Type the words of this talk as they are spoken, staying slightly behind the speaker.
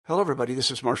Hello, everybody. This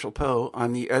is Marshall Poe.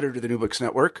 I'm the editor of the New Books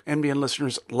Network. NBN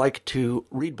listeners like to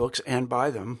read books and buy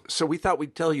them. So we thought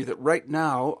we'd tell you that right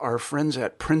now, our friends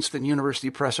at Princeton University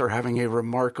Press are having a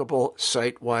remarkable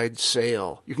site-wide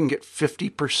sale. You can get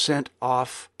 50%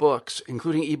 off books,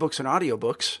 including ebooks and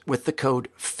audiobooks, with the code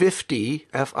 50,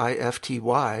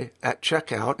 F-I-F-T-Y, at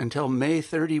checkout until May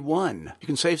 31. You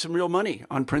can save some real money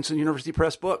on Princeton University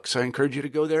Press books. I encourage you to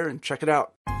go there and check it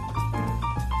out.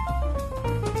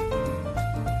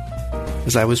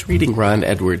 As I was reading Ron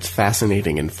Edwards'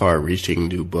 fascinating and far-reaching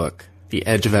new book, The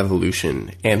Edge of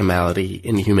Evolution, Animality,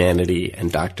 Inhumanity,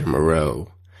 and Dr.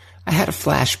 Moreau, I had a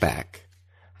flashback.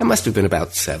 I must have been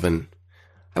about 7.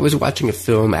 I was watching a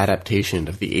film adaptation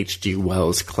of the H.G.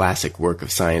 Wells' classic work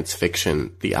of science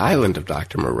fiction, The Island of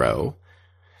Dr. Moreau.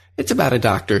 It's about a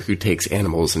doctor who takes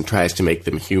animals and tries to make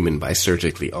them human by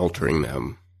surgically altering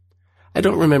them. I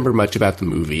don't remember much about the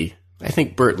movie. I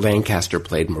think Burt Lancaster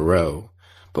played Moreau.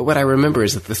 But what I remember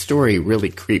is that the story really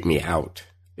creeped me out.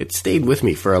 It stayed with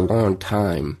me for a long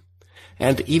time.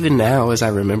 And even now, as I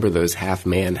remember those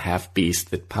half-man,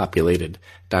 half-beast that populated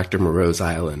Dr. Moreau's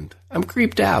island, I'm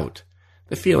creeped out.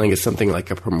 The feeling is something like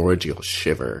a primordial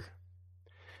shiver.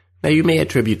 Now, you may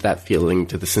attribute that feeling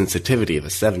to the sensitivity of a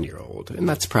 7-year-old, and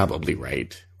that's probably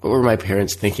right. What were my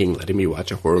parents thinking letting me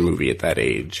watch a horror movie at that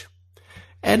age?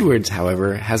 Edwards,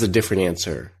 however, has a different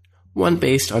answer, one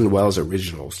based on Wells'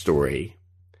 original story.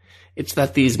 It's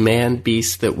that these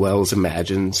man-beasts that Wells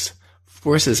imagines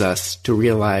forces us to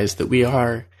realize that we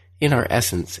are, in our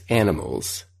essence,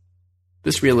 animals.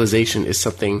 This realization is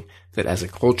something that as a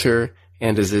culture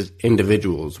and as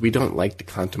individuals we don't like to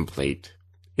contemplate.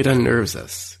 It unnerves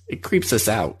us. It creeps us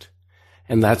out.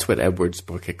 And that's what Edwards'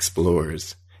 book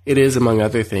explores. It is, among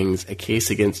other things, a case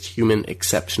against human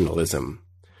exceptionalism,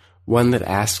 one that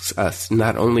asks us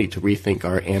not only to rethink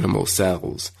our animal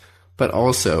selves, but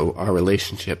also our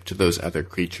relationship to those other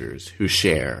creatures who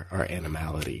share our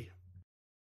animality.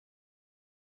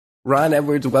 Ron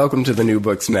Edwards, welcome to the New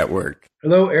Books Network.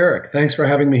 Hello, Eric. Thanks for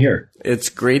having me here. It's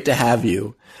great to have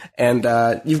you. And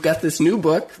you've got this new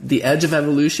book, The Edge of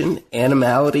Evolution,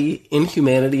 Animality,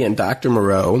 Inhumanity, and Dr.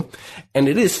 Moreau. And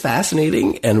it is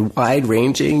fascinating and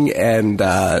wide-ranging and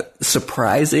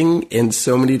surprising in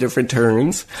so many different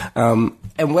turns.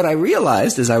 And what I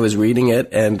realized as I was reading it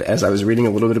and as I was reading a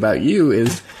little bit about you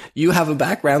is you have a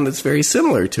background that's very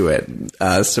similar to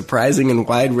it, surprising and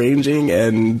wide-ranging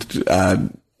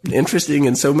and interesting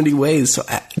in so many ways. So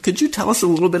could you tell us a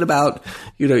little bit about,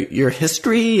 your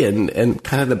history and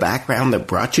kind of the background that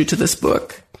brought you to this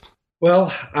book?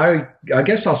 Well, I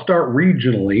guess I'll start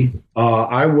regionally.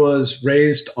 I was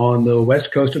raised on the west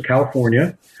coast of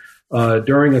California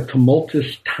during a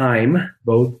tumultuous time,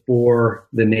 both for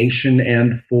the nation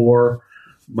and for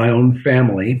my own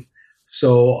family.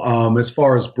 So as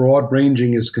far as broad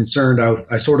ranging is concerned,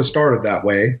 I sort of started that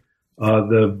way.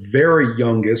 The very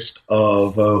youngest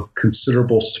of a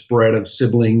considerable spread of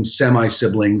siblings,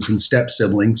 semi-siblings, and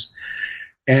step-siblings.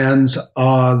 And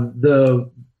the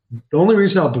only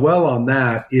reason I'll dwell on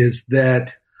that is that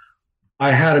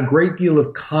I had a great deal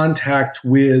of contact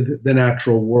with the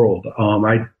natural world.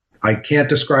 I can't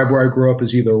describe where I grew up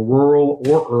as either rural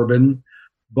or urban,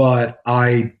 but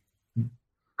I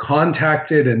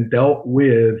contacted and dealt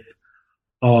with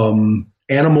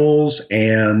animals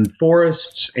and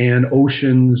forests and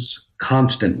oceans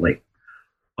constantly.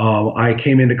 I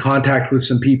came into contact with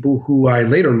some people who I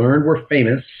later learned were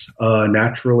famous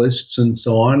naturalists and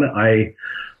so on.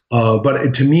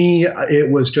 But to me,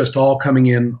 it was just all coming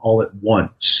in all at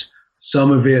once. Some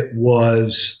of it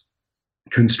was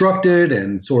constructed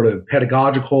and sort of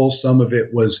pedagogical. Some of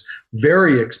it was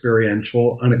very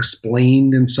experiential,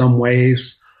 unexplained in some ways.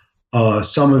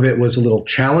 Some of it was a little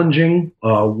challenging.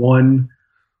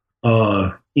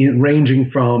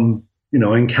 Ranging from,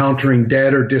 encountering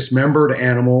dead or dismembered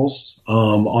animals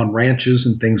on ranches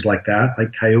and things like that,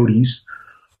 like coyotes.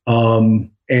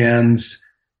 And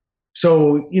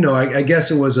so, I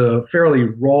guess it was a fairly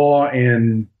raw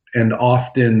and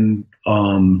often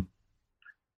kind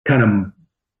of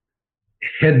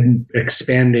head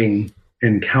expanding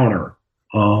encounter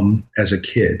as a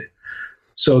kid.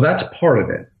 So that's part of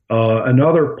it.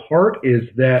 Another part is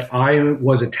that I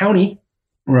was a townie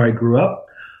where I grew up,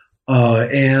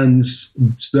 and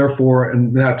therefore,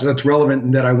 and that's relevant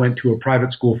in that I went to a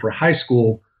private school for high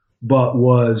school, but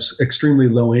was extremely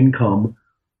low income.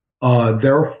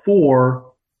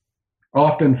 Therefore,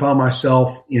 often found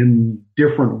myself in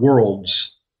different worlds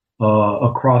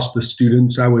across the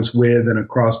students I was with and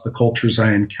across the cultures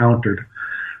I encountered.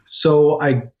 So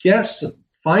I guess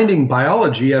finding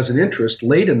biology as an interest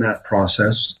late in that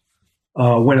process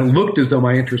when it looked as though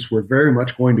my interests were very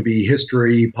much going to be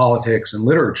history, politics, and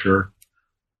literature,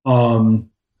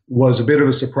 was a bit of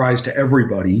a surprise to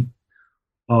everybody.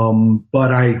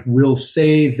 But I will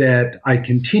say that I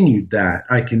continued that.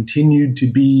 I continued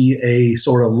to be a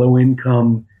sort of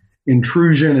low-income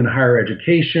intrusion in higher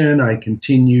education. I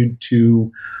continued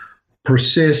to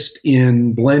persist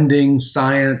in blending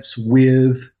science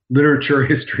with literature,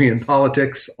 history, and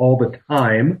politics all the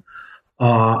time.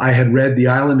 I had read The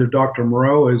Island of Dr.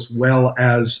 Moreau as well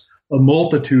as a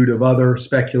multitude of other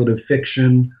speculative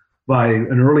fiction by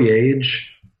an early age.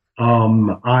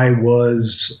 I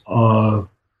was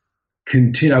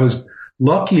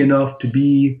lucky enough to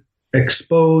be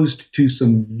exposed to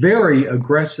some very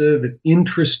aggressive and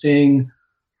interesting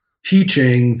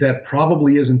teaching that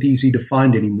probably isn't easy to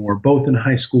find anymore, both in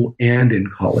high school and in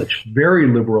college. Very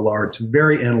liberal arts,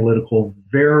 very analytical,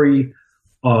 very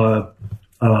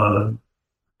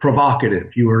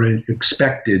provocative. You are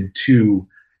expected to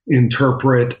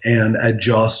interpret and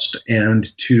adjust and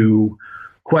to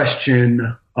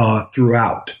question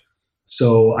throughout.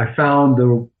 So I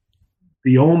found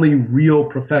the only real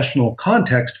professional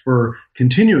context for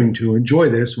continuing to enjoy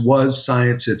this was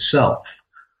science itself.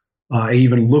 I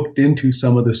even looked into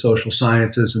some of the social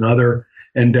sciences and other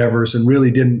endeavors and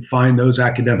really didn't find those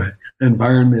academic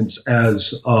environments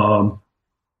as,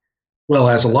 well,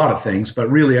 as a lot of things,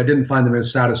 but really I didn't find them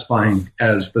as satisfying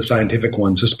as the scientific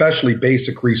ones, especially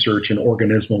basic research in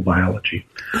organismal biology.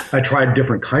 I tried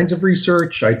different kinds of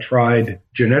research. I tried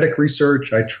genetic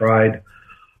research. I tried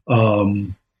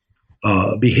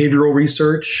behavioral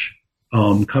research,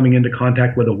 coming into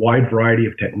contact with a wide variety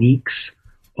of techniques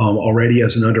already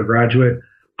as an undergraduate.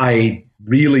 I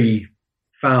really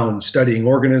found studying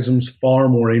organisms far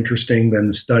more interesting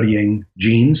than studying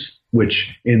genes, which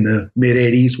in the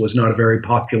mid-'80s was not a very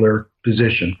popular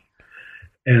position.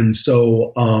 And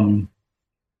so, and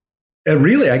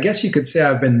really, I guess you could say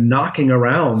I've been knocking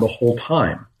around the whole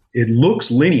time. It looks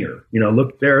linear.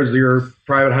 Look, there's your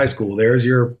private high school. There's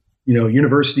your,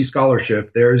 university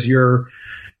scholarship. There's your,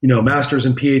 master's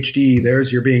and PhD.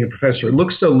 There's your being a professor. It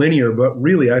looks so linear, but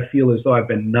really I feel as though I've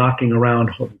been knocking around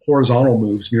horizontal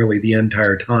moves nearly the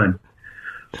entire time.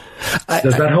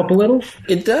 Does that help a little?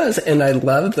 It does. And I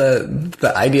love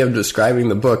the idea of describing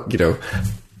the book,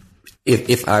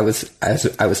 If I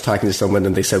was talking to someone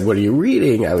and they said, "What are you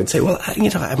reading?" I would say, "Well,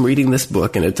 I'm reading this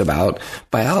book and it's about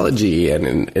biology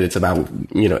and it's about,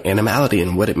 animality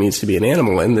and what it means to be an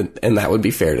animal." And that would be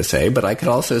fair to say. But I could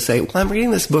also say, "Well, I'm reading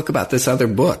this book about this other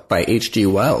book by H.G.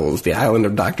 Wells, The Island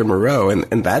of Dr. Moreau."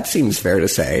 And that seems fair to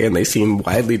say. And they seem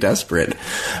widely disparate.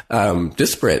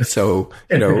 So,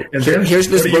 here's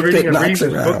this book that knocks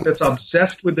around. Book that's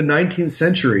obsessed with the 19th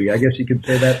century. I guess you could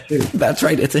say that too. That's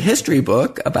right. It's a history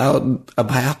book about a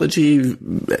biology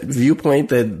viewpoint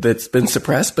that's been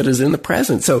suppressed but is in the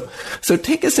present. So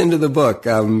take us into the book.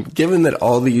 Given that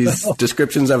all these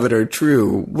descriptions of it are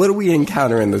true, what do we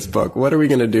encounter in this book? What are we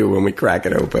going to do when we crack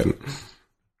it open?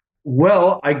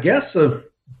 Well, I guess a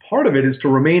part of it is to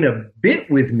remain a bit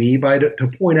with me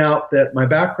to point out that my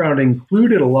background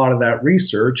included a lot of that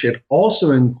research. It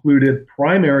also included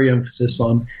primary emphasis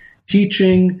on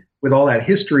teaching with all that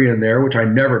history in there, which I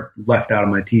never left out of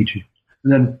my teaching.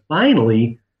 And then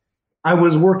finally, I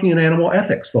was working in animal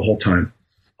ethics the whole time.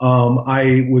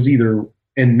 I was either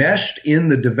enmeshed in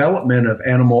the development of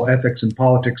animal ethics and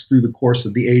politics through the course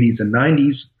of the 80s and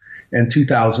 90s and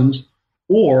 2000s,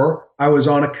 or I was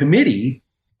on a committee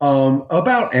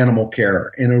about animal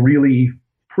care in a really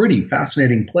pretty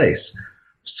fascinating place.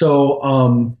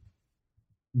 So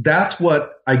that's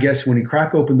what, I guess, when you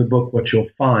crack open the book, what you'll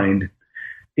find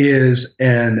is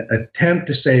an attempt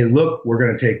to say, look, we're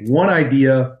going to take one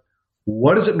idea.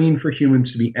 What does it mean for humans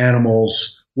to be animals?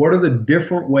 What are the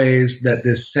different ways that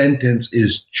this sentence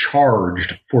is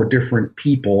charged for different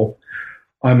people?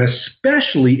 I'm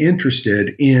especially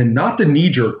interested in not the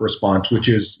knee-jerk response, which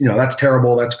is, that's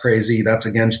terrible, that's crazy, that's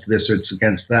against this, it's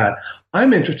against that.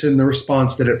 I'm interested in the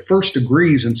response that at first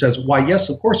agrees and says, why, yes,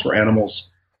 of course we're animals.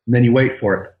 And then you wait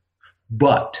for it.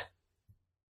 But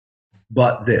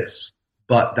this.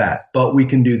 But that, but we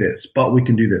can do this, but we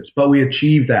can do this, but we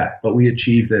achieve that, but we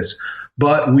achieve this,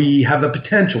 but we have the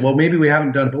potential. Well, maybe we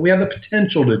haven't done it, but we have the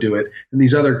potential to do it, and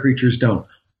these other creatures don't.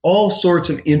 All sorts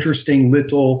of interesting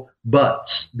little buts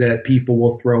that people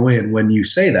will throw in when you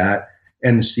say that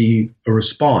and see a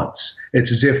response.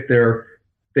 It's as if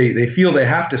they feel they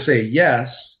have to say yes,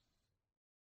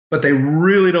 but they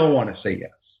really don't want to say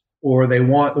yes, or they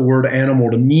want the word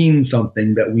animal to mean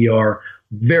something that we are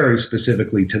very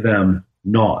specifically to them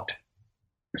not.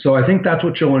 So I think that's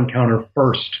what you'll encounter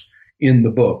first in the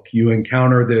book. You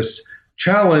encounter this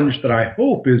challenge that I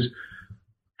hope is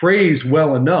phrased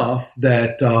well enough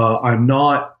that I'm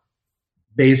not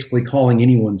basically calling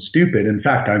anyone stupid. In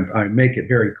fact, I make it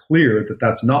very clear that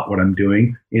that's not what I'm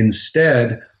doing.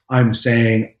 Instead, I'm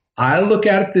saying, I look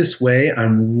at it this way.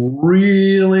 I'm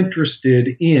real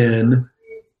interested in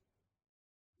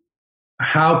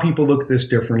how people look at this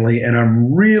differently, and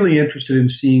I'm really interested in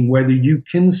seeing whether you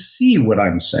can see what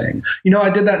I'm saying. I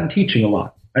did that in teaching a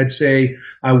lot. I'd say,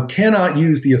 I cannot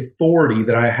use the authority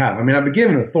that I have. I mean, I've been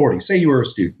given authority. Say you were a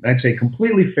student. I'd say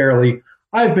completely fairly,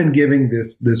 I've been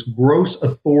giving this gross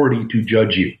authority to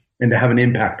judge you and to have an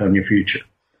impact on your future.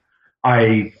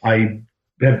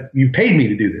 You've paid me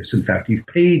to do this. In fact, you've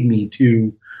paid me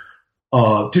to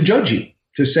judge you,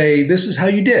 to say, this is how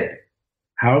you did.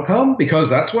 How come? Because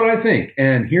that's what I think.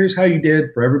 And here's how you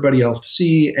did for everybody else to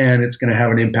see. And it's going to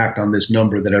have an impact on this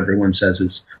number that everyone says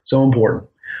is so important.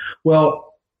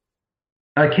 Well,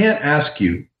 I can't ask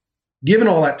you, given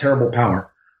all that terrible power,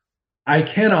 I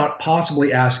cannot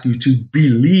possibly ask you to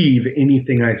believe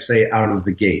anything I say out of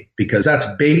the gate, because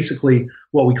that's basically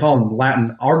what we call in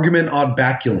Latin argument ad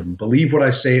baculum. Believe what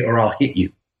I say or I'll hit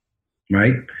you,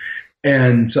 right?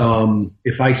 And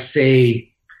if I say,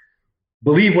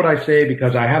 believe what I say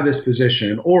because I have this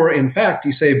position, or in fact,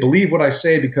 you say, believe what I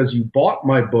say because you bought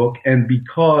my book and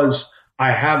because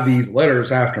I have these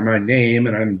letters after my name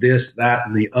and I'm this, that,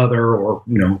 and the other, or,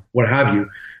 what have you,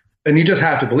 and you just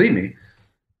have to believe me.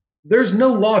 There's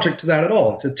no logic to that at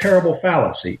all. It's a terrible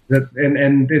fallacy,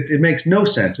 and it makes no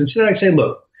sense. Instead, I say,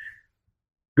 look,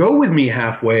 go with me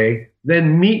halfway,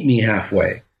 then meet me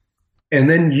halfway, and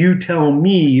then you tell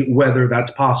me whether that's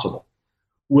possible.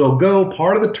 We'll go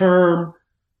part of the term.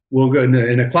 We'll go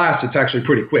in a class. It's actually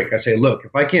pretty quick. I say, look,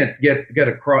 if I can't get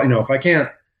across, if I can't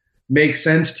make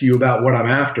sense to you about what I'm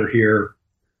after here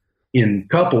in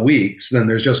a couple weeks, then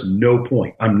there's just no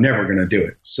point. I'm never going to do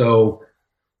it. So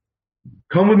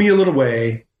come with me a little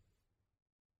way,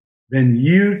 then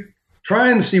you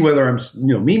try and see whether I'm,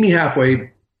 meet me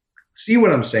halfway, see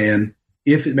what I'm saying,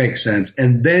 if it makes sense,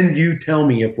 and then you tell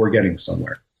me if we're getting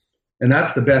somewhere. And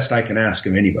that's the best I can ask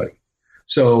of anybody.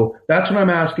 So that's what I'm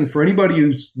asking for anybody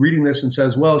who's reading this and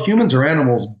says, well, humans are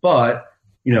animals, but,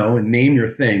 and name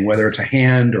your thing, whether it's a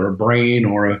hand or a brain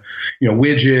or a,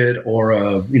 widget or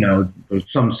a,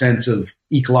 some sense of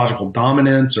ecological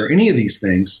dominance or any of these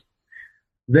things.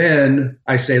 Then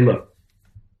I say, look,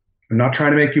 I'm not trying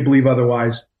to make you believe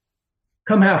otherwise.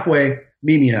 Come halfway,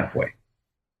 meet me halfway.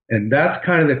 And that's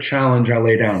kind of the challenge I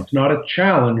lay down. It's not a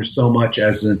challenge so much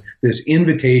as this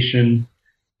invitation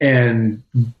and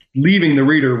leaving the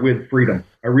reader with freedom.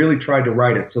 I really tried to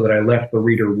write it so that I left the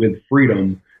reader with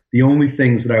freedom. The only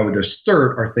things that I would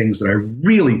assert are things that I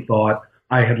really thought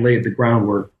I had laid the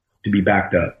groundwork to be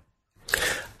backed up.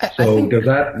 So does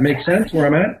that make sense where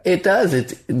I'm at? It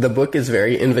does. The book is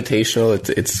very invitational.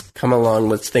 It's come along.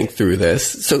 Let's think through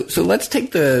this. So let's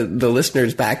take the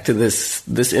listeners back to this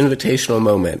invitational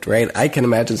moment, right? I can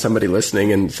imagine somebody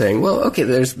listening and saying, well, okay,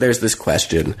 there's this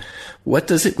question. What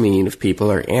does it mean if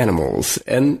people are animals?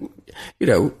 And,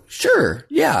 sure.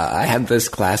 Yeah, I had this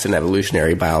class in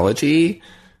evolutionary biology.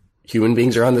 Human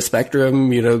beings are on the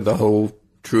spectrum, the whole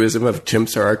truism of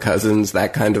chimps are our cousins,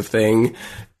 that kind of thing.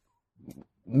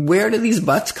 Where do these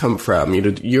buts come from?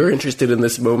 You're interested in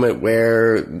this moment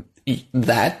where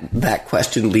that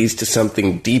question leads to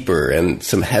something deeper and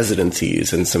some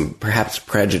hesitancies and some perhaps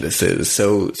prejudices.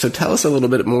 So tell us a little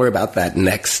bit more about that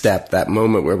next step, that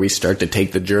moment where we start to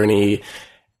take the journey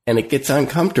and it gets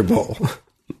uncomfortable.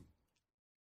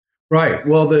 Right.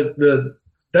 Well,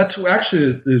 that's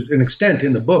actually, there's an extent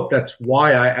in the book. That's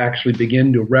why I actually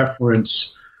begin to reference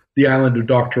the island of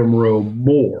Dr. Moreau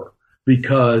more,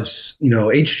 because,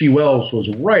 H.G. Wells was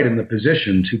right in the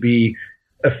position to be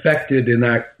affected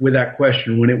with that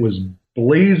question when it was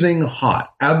blazing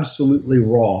hot, absolutely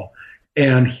raw,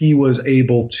 and he was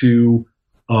able to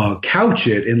couch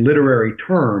it in literary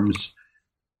terms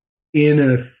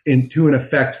into an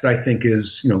effect that I think is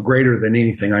greater than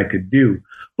anything I could do.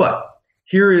 But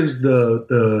here is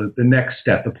the next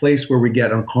step, the place where we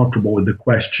get uncomfortable with the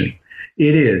question.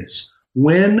 It is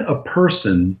when a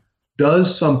person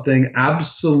does something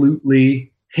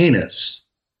absolutely heinous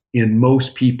in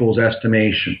most people's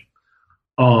estimation,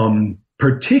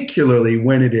 particularly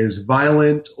when it is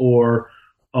violent or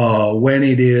when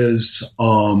it is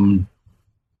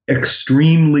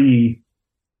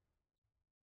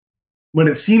when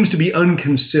it seems to be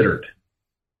unconsidered.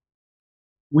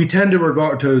 We tend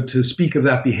to speak of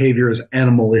that behavior as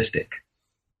animalistic.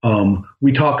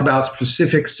 We talk about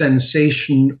specific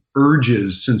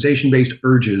sensation-based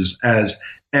urges as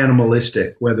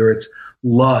animalistic, whether it's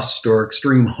lust or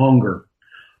extreme hunger.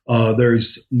 There's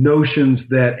notions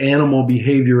that animal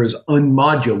behavior is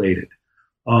unmodulated.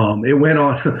 It went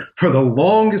on for the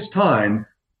longest time.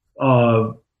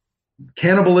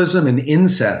 Cannibalism and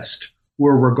incest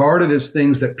were regarded as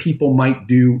things that people might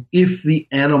do if the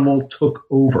animal took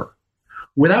over,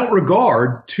 without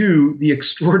regard to the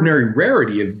extraordinary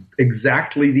rarity of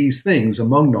exactly these things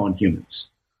among non-humans.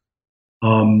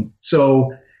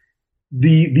 So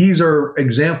these are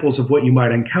examples of what you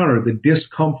might encounter, the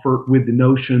discomfort with the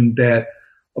notion that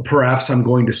perhaps I'm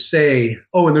going to say,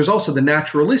 and there's also the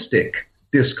naturalistic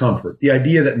discomfort, the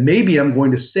idea that maybe I'm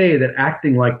going to say that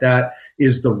acting like that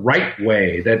is the right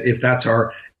way, that if that's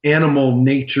our animal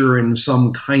nature in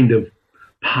some kind of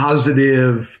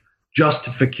positive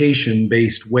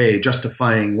justification-based way,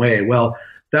 justifying way. Well,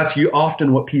 that's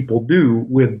often what people do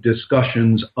with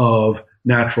discussions of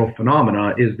natural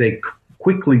phenomena, is they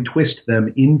quickly twist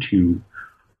them into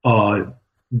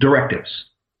directives.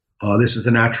 This is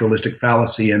a naturalistic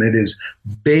fallacy, and it is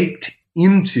baked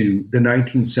into the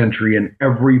 19th century in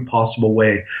every possible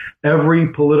way. Every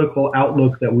political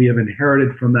outlook that we have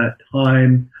inherited from that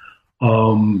time,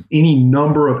 any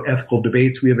number of ethical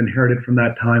debates we have inherited from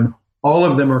that time, all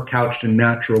of them are couched in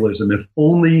naturalism. If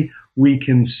only we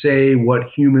can say what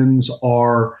humans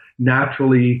are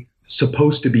naturally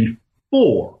supposed to be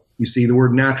for. You see, the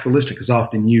word naturalistic is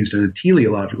often used in a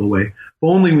teleological way. If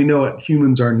only we know what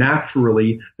humans are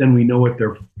naturally, then we know what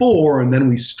they're for, and then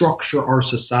we structure our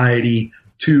society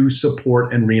to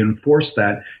support and reinforce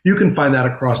that. You can find that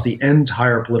across the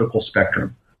entire political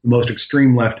spectrum, the most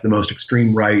extreme left, the most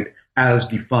extreme right, as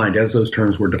defined, as those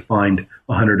terms were defined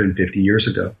 150 years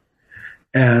ago.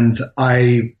 And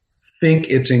I think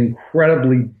it's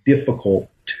incredibly difficult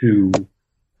to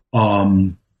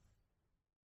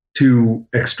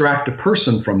extract a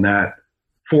person from that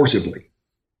forcibly.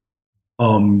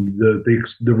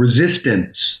 The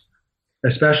resistance,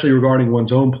 especially regarding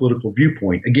one's own political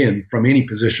viewpoint, again, from any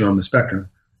position on the spectrum,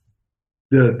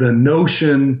 the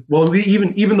notion, well,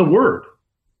 even the word,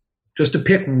 just to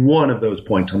pick one of those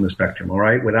points on the spectrum, all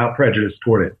right, without prejudice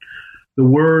toward it, the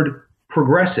word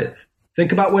progressive.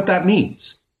 Think about what that means.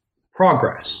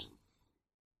 Progress.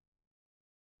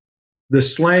 The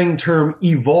slang term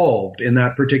evolved in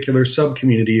that particular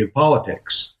subcommunity of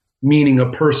politics, meaning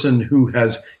a person who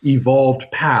has evolved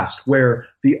past where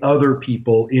the other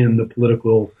people in the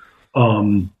political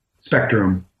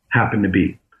spectrum happen to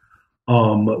be.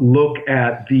 Look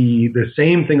at the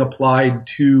same thing applied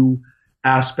to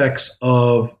aspects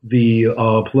of the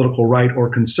political right or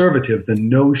conservative, the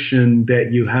notion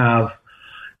that you have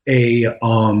a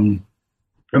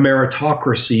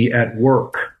meritocracy at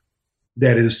work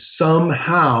that is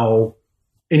somehow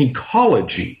an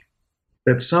ecology,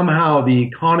 that somehow the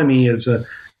economy is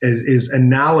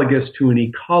analogous to an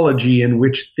ecology in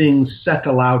which things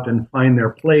settle out and find their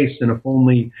place, and if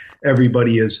only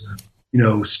everybody is,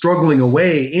 struggling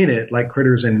away in it like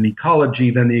critters in an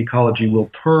ecology, then the ecology will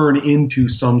turn into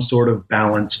some sort of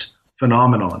balanced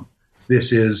phenomenon.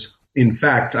 This is, in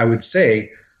fact, I would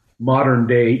say, modern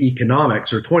day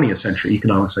economics, or 20th century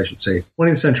economics, I should say.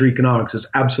 20th century economics is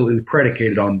absolutely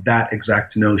predicated on that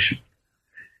exact notion.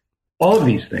 All of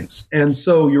these things. And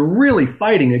so you're really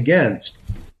fighting against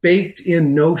baked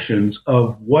in notions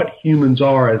of what humans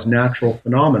are as natural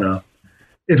phenomena.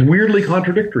 It's weirdly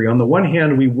contradictory. On the one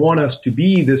hand, we want us to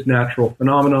be this natural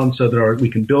phenomenon so that we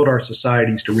can build our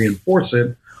societies to reinforce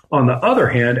it. On the other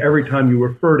hand, every time you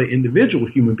refer to individual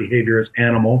human behavior as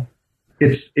animal,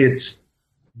 it's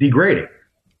degrading,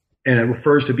 and it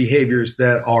refers to behaviors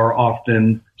that are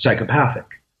often psychopathic.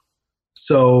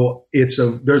 So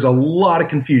there's a lot of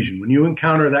confusion. When you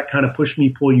encounter that kind of push me,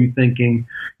 pull you thinking,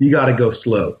 you got to go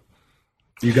slow.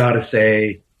 You got to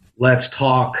say, let's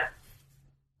talk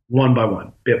one by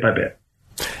one, bit by bit.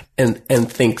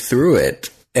 And think through it.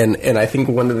 And I think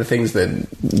one of the things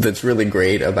that's really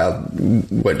great about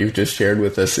what you've just shared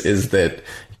with us is that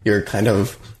you're kind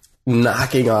of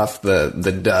knocking off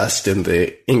the dust and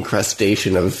the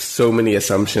incrustation of so many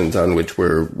assumptions on which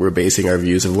we're basing our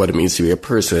views of what it means to be a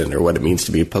person, or what it means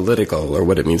to be political, or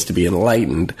what it means to be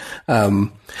enlightened.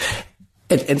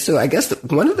 And so I guess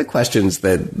one of the questions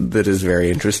that is very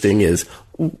interesting is,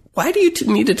 why do you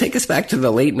need to take us back to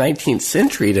the late 19th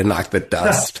century to knock the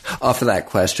dust off of that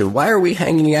question? Why are we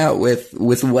hanging out with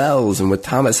Wells and with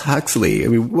Thomas Huxley? I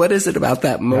mean, what is it about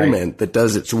that moment that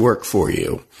does its work for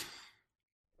you?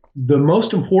 The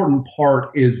most important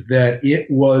part is that it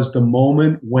was the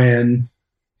moment when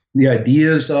the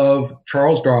ideas of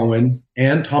Charles Darwin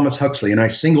and Thomas Huxley, and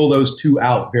I single those two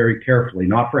out very carefully,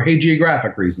 not for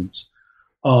hagiographic reasons,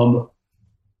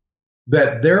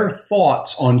 that their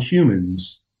thoughts on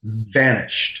humans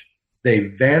vanished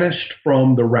They vanished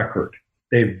from the record.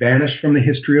 They vanished from the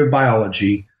history of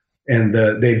biology, and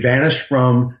they vanished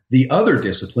from the other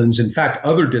disciplines. In fact,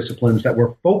 other disciplines that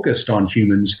were focused on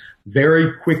humans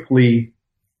very quickly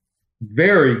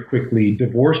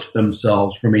divorced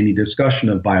themselves from any discussion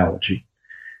of biology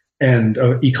and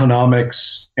economics,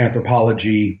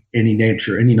 anthropology, any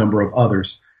number of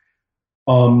others.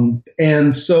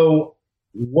 And so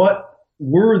what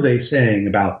were they saying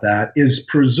about that is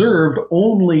preserved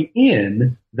only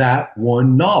in that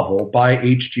one novel by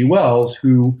H.G. Wells,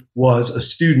 who was a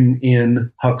student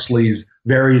in Huxley's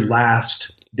very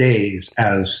last days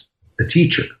as a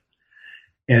teacher,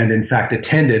 and in fact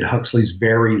attended Huxley's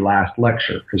very last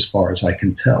lecture, as far as I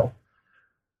can tell.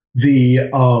 The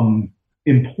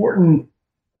important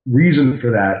reason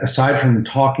for that, aside from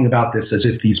talking about this as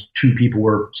if these two people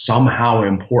were somehow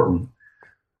important,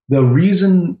 the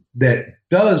reason that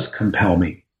does compel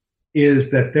me is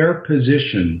that their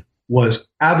position was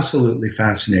absolutely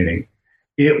fascinating.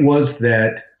 It was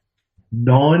that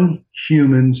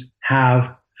non-humans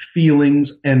have feelings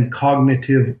and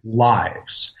cognitive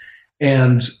lives.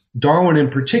 And Darwin in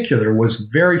particular was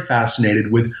very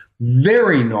fascinated with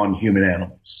very non-human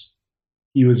animals.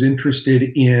 He was interested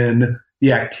in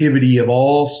the activity of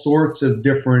all sorts of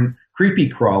different creepy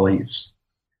crawlies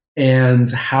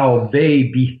and how they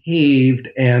behaved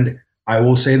and, I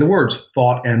will say the words,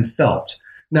 thought and felt.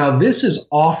 Now, this is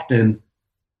often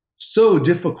so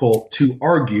difficult to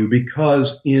argue because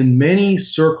in many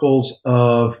circles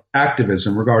of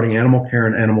activism regarding animal care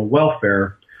and animal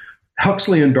welfare,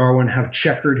 Huxley and Darwin have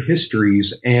checkered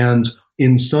histories and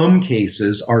in some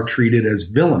cases are treated as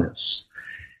villainous.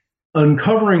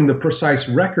 Uncovering the precise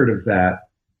record of that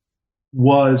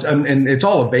was, and it's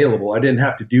all available. I didn't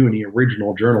have to do any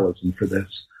original journalism for this,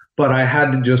 but I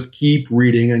had to just keep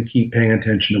reading and keep paying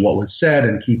attention to what was said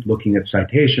and keep looking at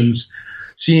citations,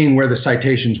 seeing where the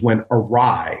citations went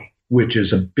awry, which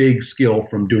is a big skill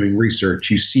from doing research.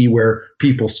 You see where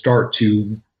people start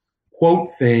to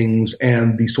quote things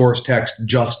and the source text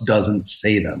just doesn't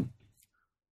say them.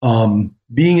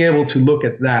 Being able to look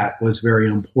at that was very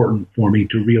important for me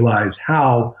to realize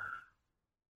how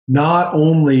not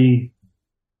only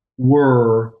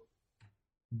were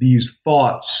these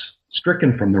thoughts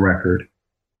stricken from the record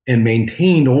and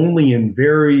maintained only in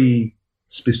very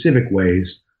specific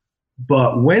ways,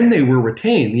 but when they were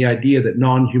retained, the idea that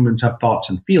non-humans have thoughts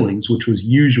and feelings, which was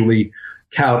usually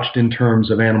couched in terms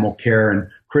of animal care and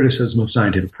criticism of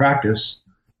scientific practice,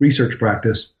 research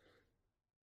practice,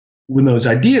 when those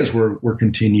ideas were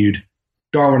continued,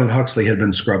 Darwin and Huxley had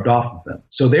been scrubbed off of them.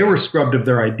 So they were scrubbed of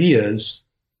their ideas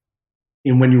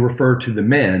when you refer to the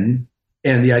men,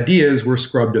 and the ideas were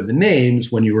scrubbed of the names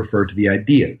when you refer to the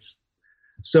ideas.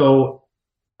 So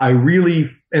I really,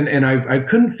 I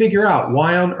couldn't figure out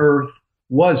why on earth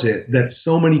was it that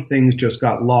so many things just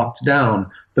got locked down.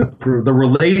 The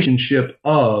relationship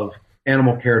of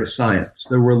animal care to science,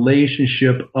 the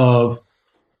relationship of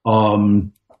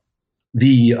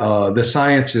the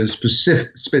sciences,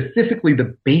 specifically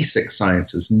the basic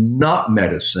sciences, not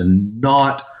medicine,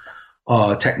 not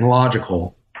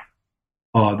technological,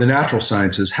 the natural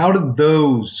sciences. How did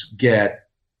those get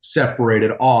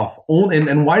separated off?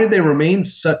 And why did they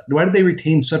retain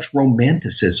such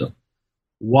romanticism?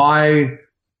 Why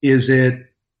is it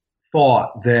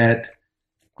thought that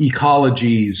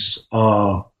ecologies,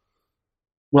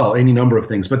 well, any number of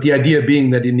things, but the idea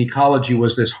being that in ecology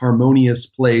was this harmonious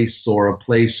place or a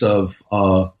place of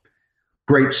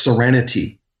great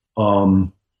serenity.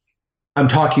 I'm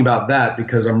talking about that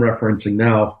because I'm referencing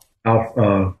now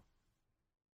Alfred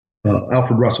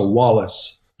Russel Wallace,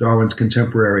 Darwin's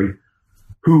contemporary,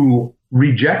 who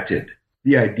rejected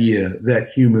the idea that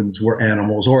humans were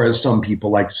animals, or as some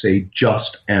people like to say,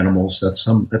 just animals. That's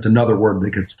another word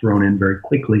that gets thrown in very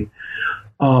quickly.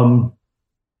 And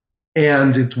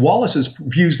it's Wallace's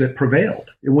views that prevailed.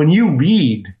 When you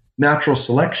read Natural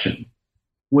Selection,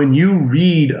 when you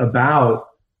read about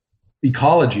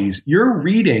ecologies, you're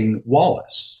reading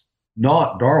Wallace,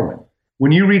 not Darwin.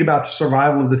 When you read about the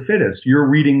survival of the fittest, you're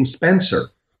reading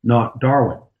Spencer, not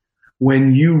Darwin.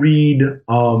 When you read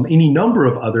any number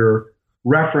of other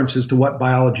references to what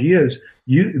biology is,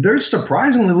 there's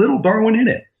surprisingly little Darwin in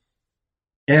it.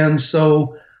 And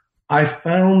so I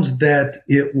found that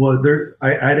it was there.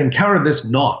 I'd encountered this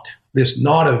knot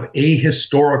of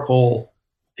ahistorical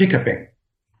hiccuping,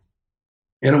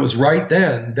 and it was right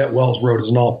then that Wells wrote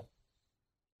his novel,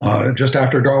 just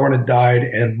after Darwin had died,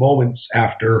 and moments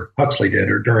after Huxley did,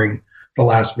 or during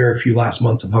the very few last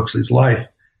months of Huxley's life.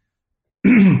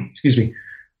 Excuse me.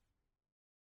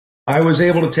 I was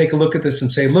able to take a look at this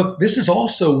and say, look, this is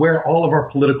also where all of our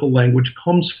political language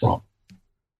comes from.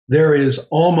 there is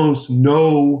almost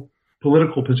no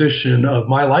political position of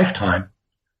my lifetime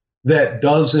that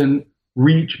doesn't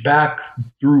reach back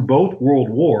through both world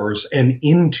wars and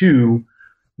into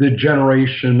the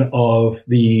generation of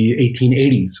the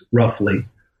 1880s, roughly.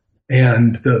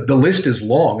 And the list is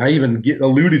long. I even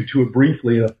alluded to it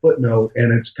briefly in a footnote,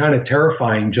 and it's kind of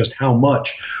terrifying just how much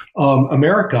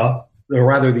America, or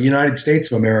rather the United States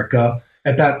of America,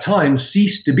 at that time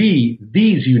ceased to be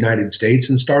these United States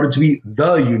and started to be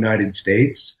the United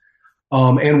States,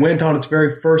 and went on its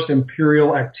very first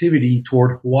imperial activity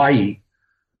toward Hawaii,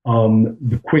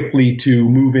 quickly to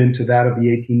move into that of the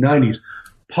 1890s.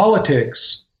 Politics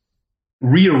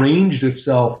rearranged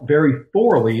itself very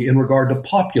thoroughly in regard to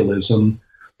populism.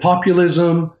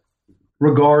 Populism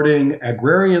regarding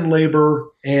agrarian labor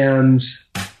and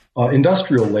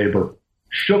industrial labor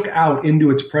shook out into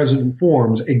its present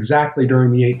forms exactly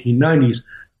during the 1890s.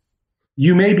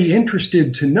 You may be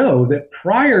interested to know that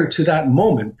prior to that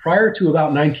moment, prior to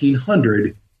about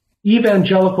 1900,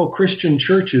 evangelical Christian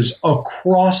churches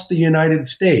across the United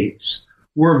States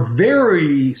were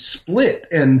very split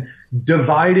and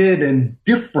divided and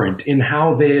different in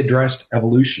how they addressed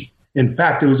evolution. In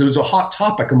fact, it was a hot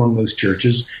topic among those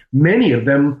churches. Many of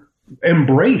them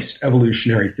embraced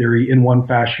evolutionary theory in one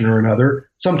fashion or another,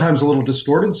 sometimes a little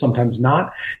distorted, sometimes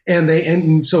not.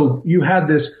 And so you had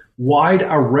this wide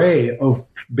array of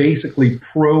basically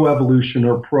pro-evolution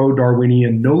or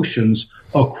pro-Darwinian notions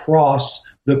across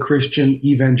the Christian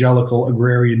evangelical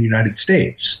agrarian United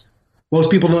States. Most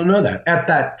people don't know that. At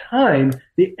that time,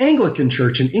 the Anglican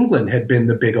Church in England had been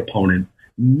the big opponent,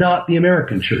 not the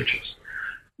American churches.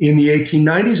 In the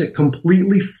 1890s, it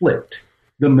completely flipped.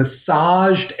 The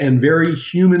massaged and very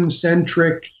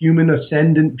human-centric,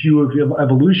 human-ascendant view of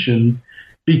evolution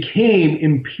became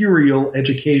imperial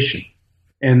education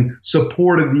and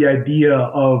supported the idea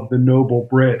of the noble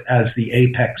Brit as the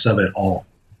apex of it all.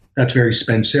 That's very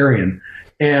Spencerian.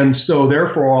 And so,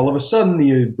 therefore, all of a sudden,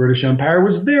 the British Empire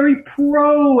was very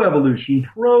pro-evolution,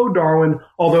 pro-Darwin,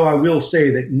 although I will say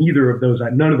that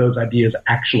none of those ideas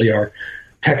actually are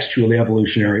textually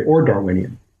evolutionary or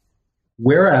Darwinian.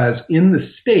 Whereas in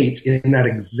the States, in that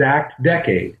exact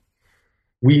decade,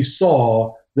 we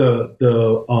saw the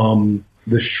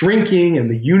shrinking and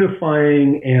the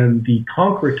unifying and the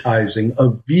concretizing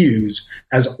of views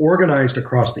as organized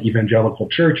across the evangelical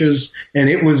churches, and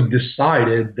it was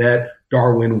decided that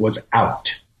Darwin was out,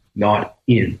 not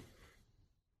in.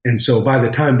 And so by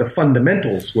the time The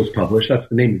Fundamentals was published, that's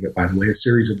the name of it, by the way, a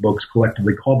series of books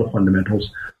collectively called The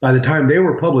Fundamentals, by the time they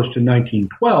were published in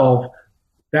 1912,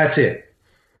 that's it.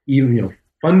 Even,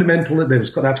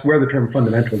 that's where the term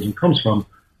fundamentalism comes from.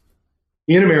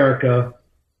 In America,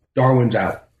 Darwin's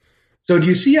out. So do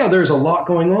you see how there's a lot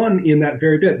going on in that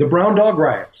very bit? The Brown Dog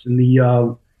riots in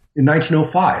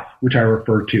 1905, which I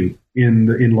referred to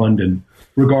in London,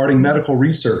 regarding medical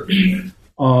research,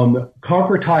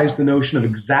 concretized the notion of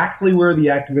exactly where the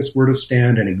activists were to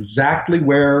stand and exactly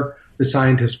where the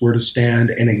scientists were to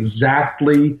stand and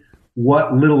exactly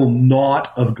what little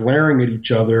knot of glaring at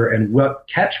each other and what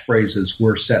catchphrases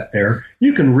were set there.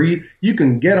 You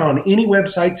can get on any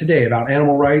website today about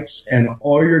animal rights, and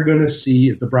all you're going to see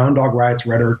is the Brown Dog riots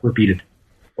rhetoric repeated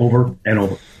over and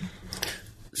over.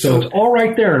 So it's all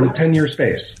right there in a 10-year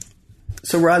space.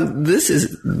 So, Ron, this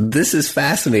is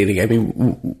fascinating. I mean,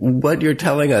 what you're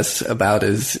telling us about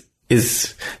is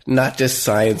not just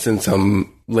science in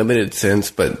some limited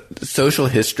sense, but social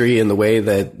history and the way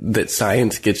that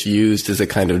science gets used as a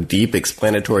kind of deep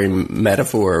explanatory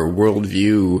metaphor or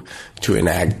worldview to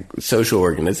enact social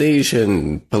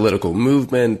organization, political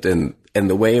movement, and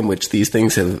the way in which these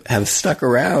things have stuck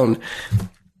around.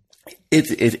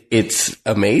 It's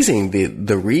amazing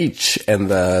the reach and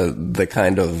the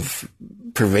kind of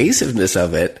pervasiveness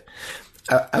of it.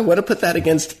 I want to put that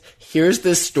against, here's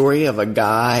this story of a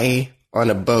guy on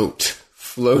a boat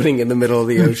floating in the middle of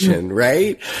the ocean,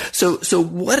 right? So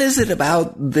what is it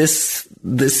about this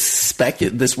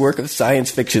work of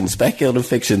science fiction, speculative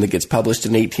fiction that gets published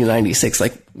in 1896?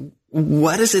 Like,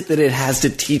 what is it that it has to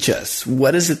teach us?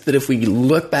 What is it that if we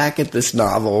look back at this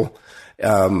novel,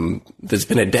 that's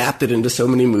been adapted into so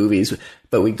many movies,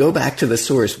 but we go back to the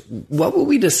source, what will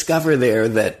we discover there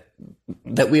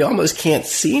that we almost can't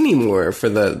see anymore for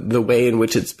the way in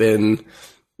which it's been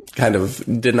kind of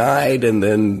denied, and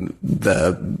then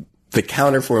the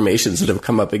counter formations that have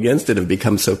come up against it have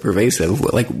become so pervasive?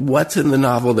 Like, what's in the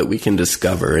novel that we can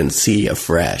discover and see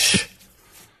afresh?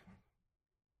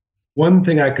 One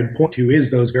thing I could point to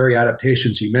is those very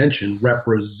adaptations you mentioned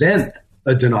represent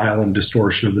a denial and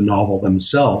distortion of the novel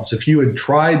themselves. If you had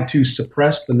tried to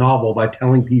suppress the novel by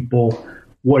telling people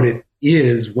what it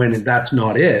is when that's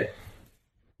not it,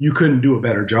 you couldn't do a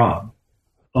better job.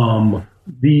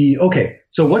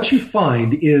 So what you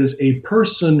find is a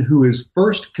person who is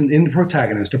in the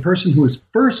protagonist, a person who is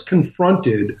first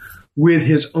confronted with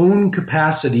his own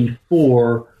capacity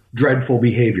for dreadful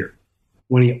behavior,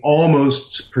 when he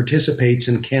almost participates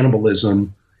in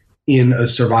cannibalism in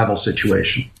a survival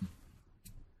situation.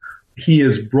 He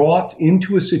is brought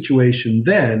into a situation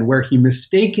then where he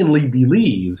mistakenly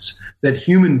believes that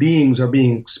human beings are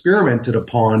being experimented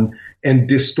upon and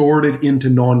distorted into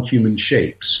non-human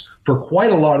shapes. For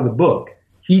quite a lot of the book,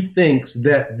 he thinks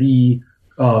that the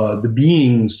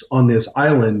beings on this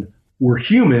island were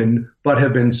human, but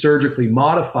have been surgically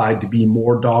modified to be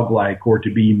more dog-like or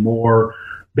to be more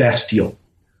bestial.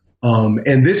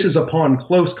 And this is upon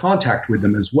close contact with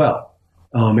them as well.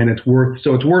 And it's worth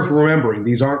remembering.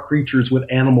 These aren't creatures with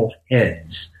animal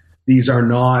heads. These are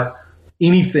not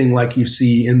anything like you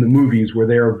see in the movies where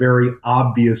they are very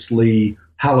obviously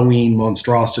Halloween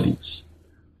monstrosities.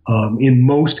 In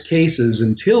most cases,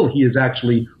 until he is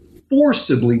actually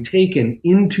forcibly taken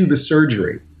into the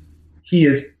surgery, he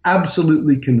is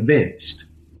absolutely convinced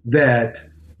that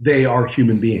they are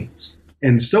human beings.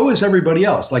 And so is everybody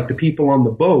else, like the people on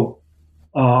the boat,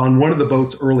 on one of the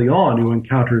boats early on who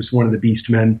encounters one of the beast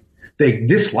men. They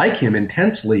dislike him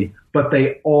intensely, but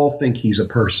they all think he's a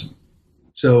person.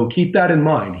 So keep that in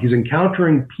mind. He's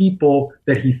encountering people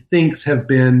that he thinks have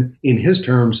been, in his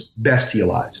terms,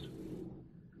 bestialized.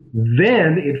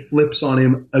 Then it flips on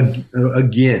him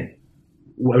again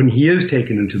when he is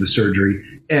taken into the surgery,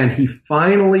 and he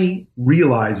finally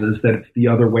realizes that it's the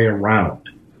other way around.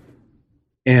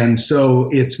 And so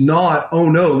it's not, oh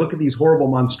no, look at these horrible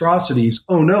monstrosities.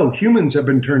 Oh no, humans have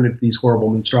been turned into these horrible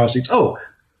monstrosities. Oh,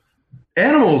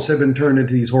 animals have been turned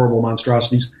into these horrible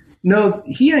monstrosities. No,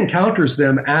 he encounters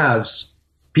them as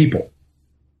people.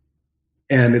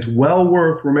 And it's well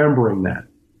worth remembering that.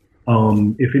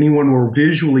 If anyone were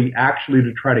visually actually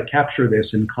to try to capture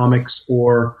this in comics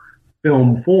or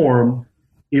film form,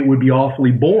 it would be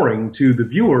awfully boring to the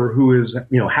viewer who is,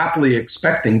 happily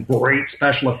expecting great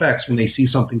special effects when they see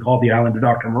something called The Island of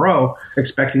Dr. Moreau,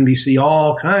 expecting to see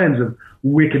all kinds of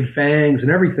wicked fangs and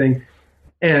everything,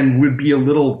 and would be a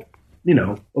little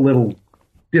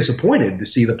disappointed to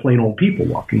see the plain old people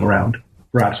walking around,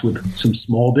 perhaps with some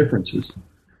small differences.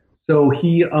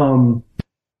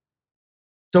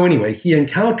 So anyway, he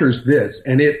encounters this,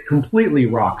 and it completely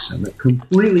rocks him. It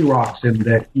completely rocks him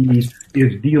that he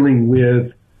is dealing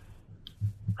with,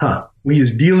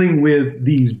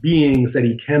 these beings that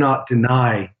he cannot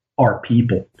deny are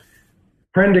people.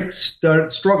 Prendick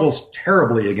struggles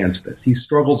terribly against this. He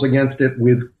struggles against it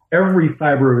with every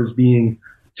fiber of his being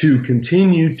to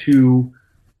continue to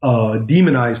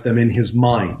demonize them in his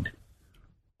mind.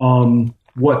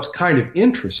 What's kind of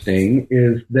interesting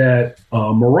is that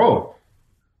Moreau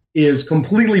is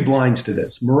completely blind to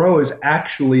this. Moreau is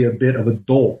actually a bit of a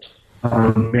dolt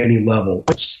on many levels.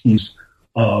 He's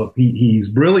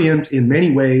brilliant in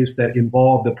many ways that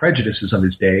involve the prejudices of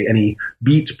his day, and he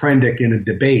beats Prendick in a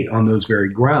debate on those very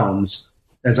grounds,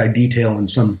 as I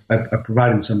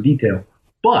provide in some detail.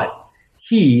 But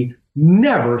he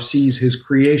never sees his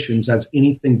creations as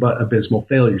anything but abysmal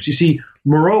failures. You see,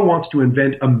 Moreau wants to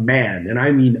invent a man, and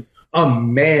I mean a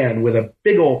man with a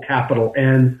big old capital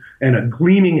and a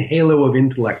gleaming halo of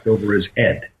intellect over his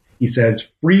head. He says,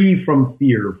 free from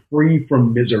fear, free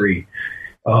from misery,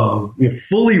 a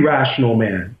fully rational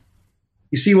man.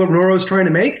 You see what Moreau's trying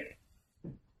to make?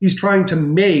 He's trying to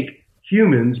make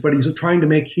humans, but he's trying to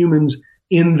make humans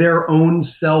in their own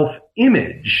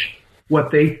self-image,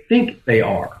 what they think they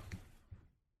are.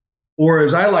 Or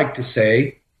as I like to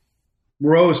say,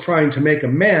 Moreau is trying to make a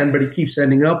man, but he keeps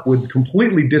ending up with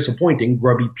completely disappointing,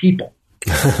 grubby people.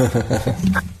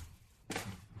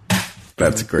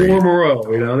 That's great. Poor Moreau,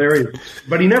 there he is.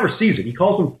 But he never sees it. He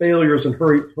calls them failures and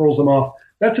hurls them off.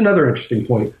 That's another interesting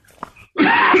point.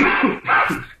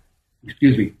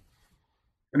 Excuse me.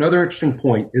 Another interesting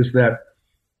point is that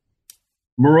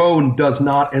Moreau does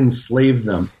not enslave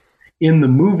them. In the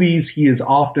movies, he is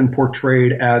often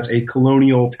portrayed as a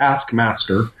colonial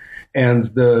taskmaster,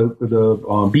 and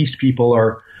the beast people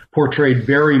are portrayed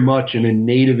very much in a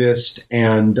nativist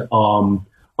and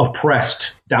oppressed,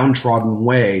 downtrodden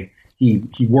way. He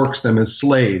works them as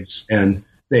slaves, and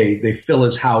they fill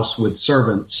his house with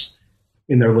servants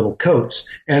in their little coats.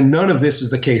 And none of this is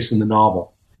the case in the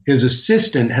novel. His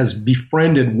assistant has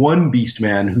befriended one beast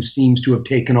man who seems to have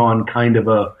taken on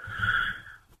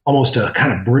almost a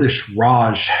kind of British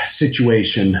Raj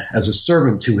situation as a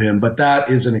servant to him, but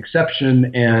that is an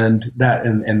exception, and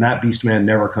that beast man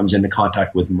never comes into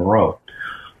contact with Moreau.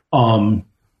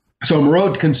 So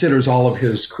Moreau considers all of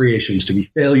his creations to be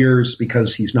failures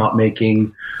because he's not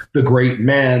making the great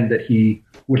man that he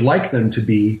would like them to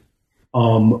be.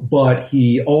 But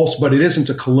it isn't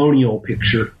a colonial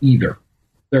picture either.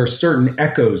 There are certain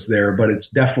echoes there, but it's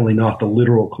definitely not the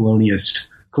literal colonialist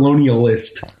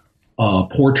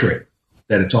portrait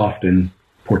that it's often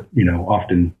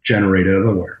generated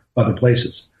other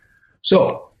places.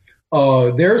 So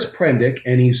there's Prendick,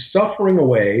 and he's suffering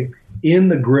away in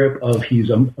the grip of he's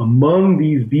among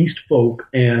these beast folk,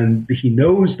 and he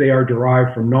knows they are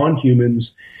derived from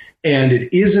non-humans, and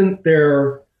it isn't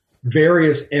their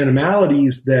various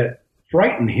animalities that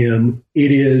frighten him,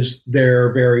 it is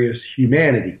their various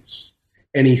humanities.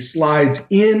 And he slides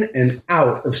in and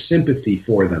out of sympathy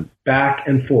for them, back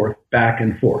and forth, back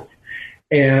and forth.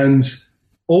 And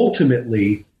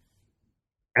ultimately,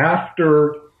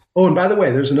 and by the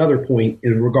way, there's another point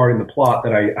regarding the plot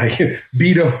that I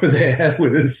beat over the head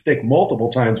with a stick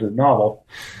multiple times in the novel.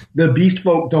 The beast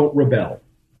folk don't rebel.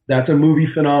 That's a movie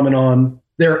phenomenon.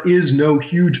 There is no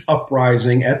huge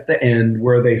uprising at the end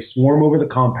where they swarm over the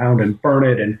compound and burn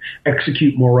it and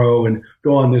execute Moreau and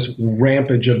go on this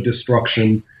rampage of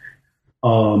destruction.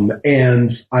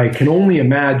 And I can only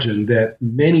imagine that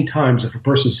many times if a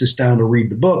person sits down to read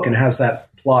the book and has that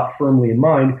plot firmly in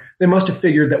mind, they must have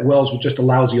figured that Wells was just a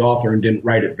lousy author and didn't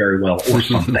write it very well or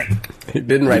something. He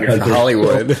didn't write it for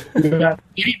Hollywood.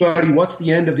 Anybody, what's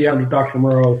the end of the Island of Dr.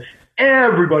 Moreau?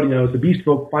 Everybody knows the beast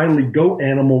folk finally go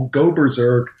animal, go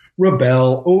berserk,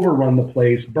 rebel, overrun the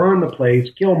place, burn the place,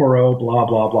 kill Moreau, blah,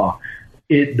 blah, blah.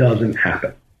 It doesn't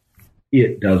happen.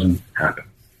 It doesn't happen.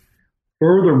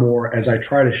 Furthermore, as I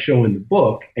try to show in the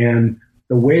book, and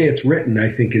the way it's written,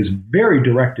 I think, is very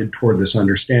directed toward this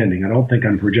understanding. I don't think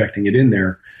I'm projecting it in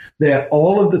there, that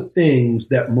all of the things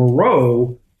that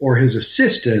Moreau or his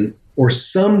assistant or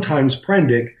sometimes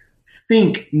Prendick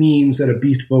think means that a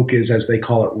beast folk is, as they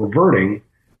call it, reverting,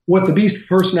 what the beast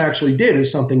person actually did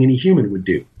is something any human would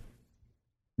do.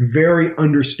 Very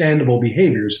understandable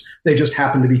behaviors. They just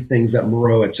happen to be things that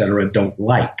Moreau, et cetera, don't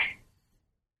like.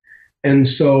 And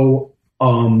so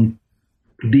when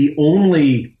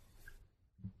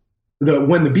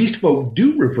the beast folk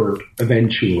do revert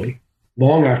eventually,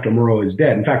 long after Moreau is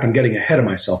dead. In fact, I'm getting ahead of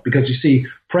myself because you see,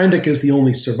 Prendick is the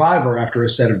only survivor after a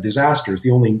set of disasters,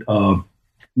 the only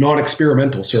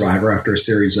non-experimental survivor after a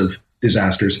series of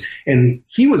disasters. And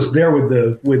he was there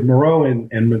with Moreau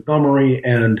and Montgomery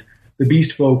and the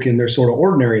beast folk in their sort of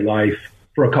ordinary life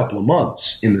for a couple of months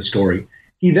in the story.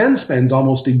 He then spends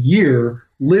almost a year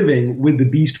living with the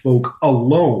beast folk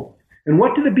alone. And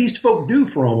what do the beast folk do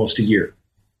for almost a year?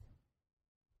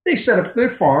 They set up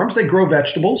their farms, they grow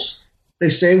vegetables.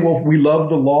 They say, well, we love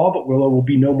the law, but there will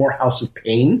be no more House of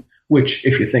Pain, which,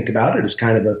 if you think about it, is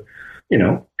kind of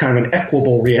an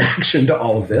equable reaction to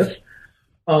all of this.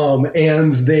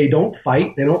 And they don't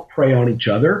fight, they don't prey on each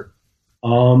other.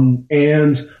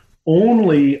 And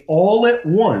only all at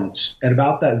once, at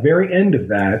about that very end of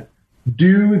that,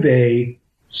 do they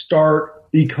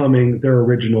start becoming their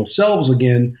original selves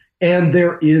again. And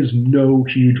there is no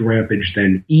huge rampage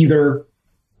then either.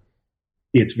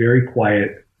 It's very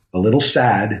quiet, a little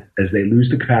sad as they lose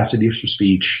the capacity for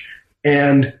speech.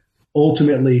 And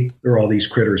ultimately, there are all these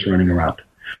critters running around.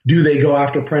 Do they go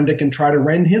after Prendick and try to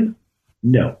rend him?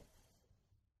 No.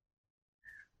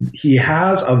 He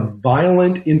has a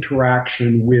violent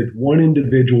interaction with one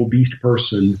individual beast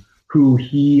person who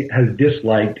he has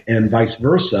disliked and vice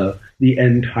versa the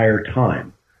entire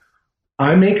time.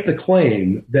 I make the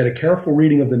claim that a careful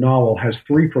reading of the novel has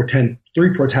three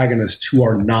protagonists who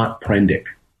are not Prendick.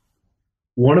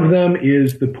 One of them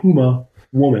is the Puma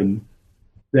woman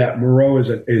that Moreau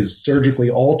is surgically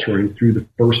altering through the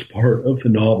first part of the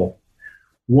novel.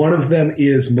 One of them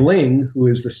is Mling, who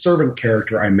is the servant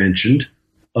character I mentioned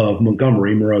of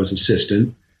Montgomery, Moreau's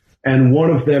assistant. And one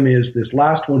of them is this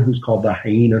last one who's called the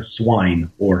hyena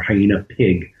swine or hyena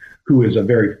pig, who is a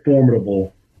very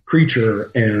formidable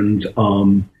creature and,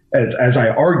 as I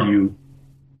argue,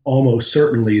 almost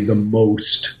certainly the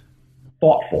most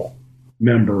thoughtful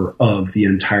member of the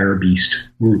entire beast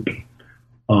group.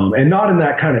 And not in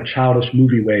that kind of childish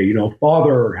movie way,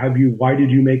 Father, why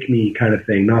did you make me kind of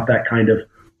thing, not that kind of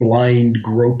blind,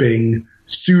 groping,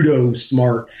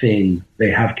 pseudo-smart thing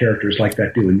they have characters like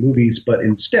that do in movies, but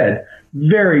instead,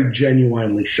 very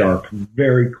genuinely sharp,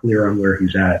 very clear on where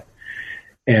he's at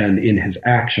and in his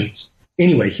actions.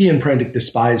 Anyway, he and Prendick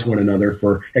despise one another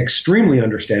for extremely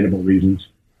understandable reasons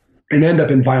and end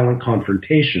up in violent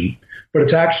confrontation, but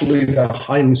it's actually the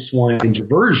hyena swine's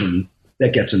version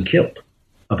that gets him killed.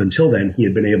 Up until then, he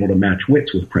had been able to match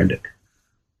wits with Prendick.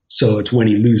 So it's when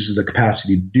he loses the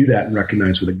capacity to do that and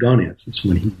recognize what a gun is. It's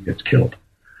when he gets killed.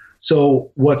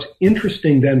 So what's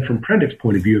interesting then from Prendick's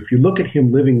point of view, if you look at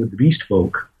him living with the beast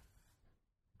folk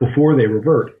before they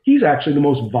revert, he's actually the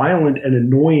most violent and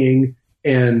annoying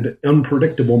and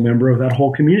unpredictable member of that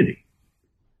whole community.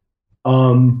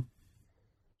 So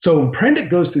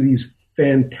Prendick goes through these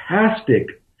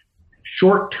fantastic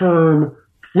short-term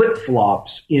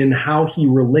flip-flops in how he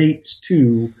relates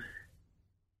to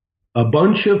a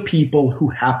bunch of people who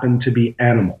happen to be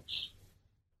animals.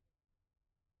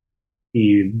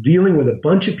 He's dealing with a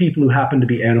bunch of people who happen to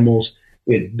be animals.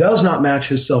 It does not match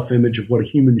his self-image of what a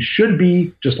human should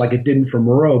be, just like it didn't for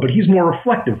Moreau, but he's more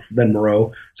reflective than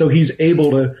Moreau, so he's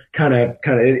able to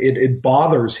it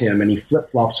bothers him, and he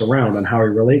flip-flops around on how he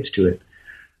relates to it.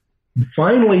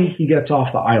 Finally, he gets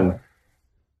off the island.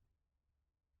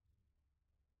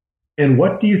 And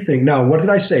what do you think? Now, what did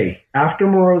I say? After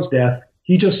Moreau's death,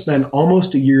 he just spent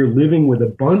almost a year living with a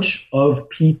bunch of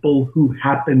people who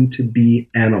happen to be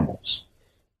animals.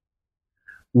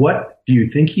 What do you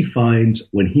think he finds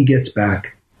when he gets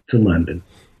back to London?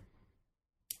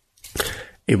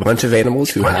 A bunch of animals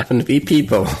who happen to be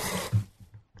people.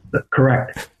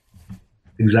 Correct.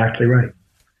 Exactly right.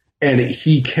 And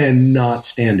he cannot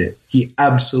stand it. He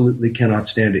absolutely cannot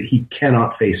stand it. He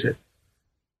cannot face it.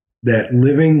 That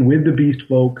living with the beast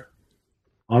folk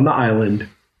on the island,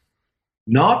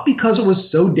 not because it was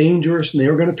so dangerous and they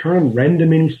were going to turn and rend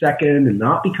him any second, and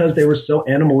not because they were so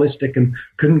animalistic and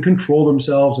couldn't control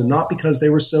themselves, and not because they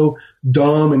were so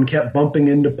dumb and kept bumping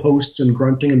into posts and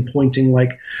grunting and pointing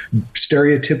like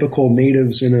stereotypical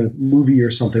natives in a movie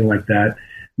or something like that.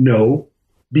 No,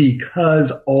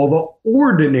 because all the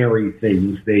ordinary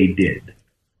things they did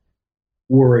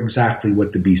were exactly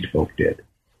what the beast folk did.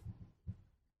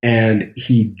 And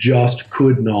he just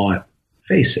could not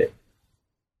face it.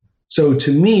 So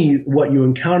to me, what you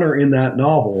encounter in that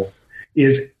novel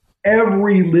is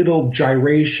every little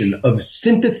gyration of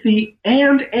sympathy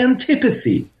and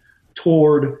antipathy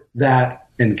toward that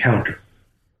encounter.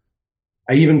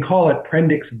 I even call it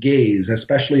Prendick's gaze,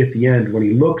 especially at the end when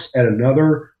he looks at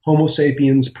another Homo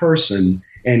sapiens person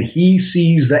and he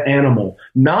sees the animal.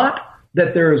 Not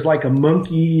that there is like a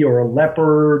monkey or a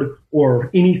leopard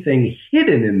or anything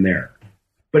hidden in there,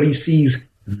 but he sees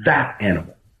that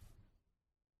animal.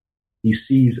 He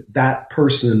sees that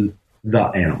person, the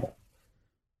animal,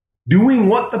 doing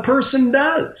what the person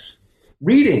does,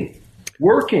 reading,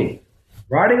 working,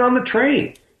 riding on the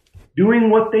train, doing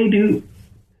what they do.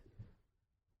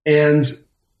 And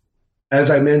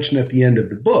as I mentioned at the end of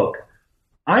the book,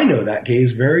 I know that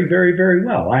gaze very, very, very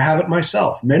well. I have it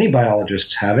myself. Many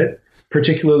biologists have it,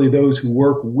 particularly those who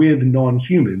work with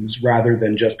non-humans rather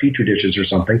than just petri dishes or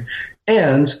something.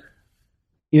 And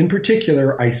in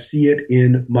particular, I see it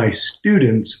in my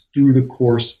students through the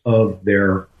course of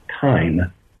their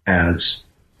time as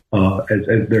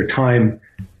their time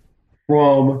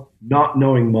from not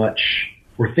knowing much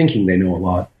or thinking they know a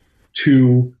lot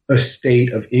to a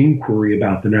state of inquiry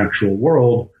about the natural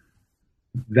world.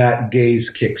 That gaze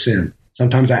kicks in.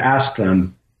 Sometimes I ask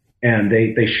them, and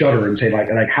they shudder and say,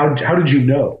 like how did you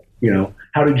know?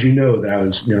 How did you know that I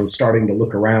was, starting to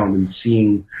look around and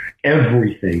seeing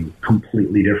everything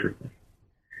completely differently?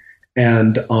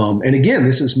 And again,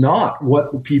 this is not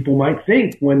what people might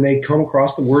think when they come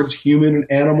across the words human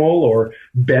and animal or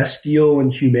bestial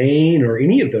and humane or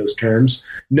any of those terms.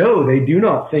 No, they do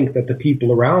not think that the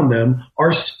people around them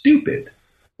are stupid.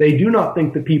 They do not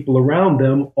think the people around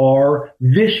them are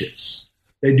vicious.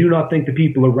 They do not think the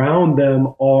people around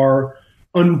them are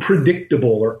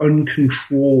unpredictable or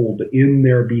uncontrolled in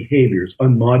their behaviors,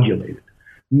 unmodulated.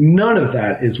 None of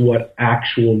that is what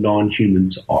actual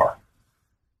non-humans are.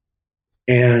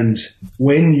 And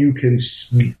when you can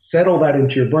settle that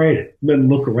into your brain, then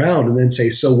look around and then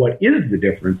say, so what is the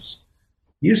difference?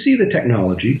 You see the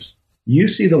technologies, you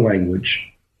see the language,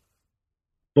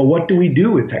 but what do we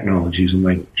do with technologies and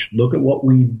language? Look at what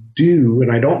we do, and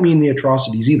I don't mean the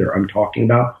atrocities either. I'm talking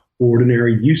about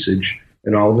ordinary usage,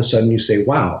 and all of a sudden you say,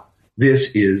 wow, this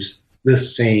is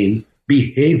the same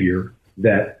behavior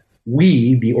that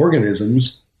we, the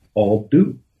organisms, all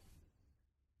do.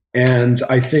 And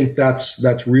I think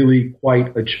that's really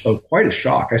quite a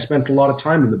shock. I spent a lot of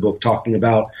time in the book talking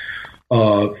about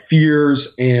fears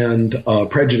and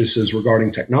prejudices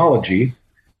regarding technology,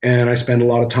 and I spend a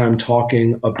lot of time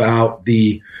talking about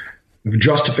the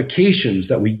justifications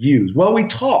that we use. Well, we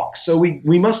talk, so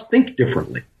we must think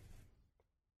differently.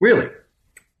 Really.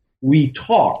 We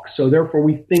talk, so therefore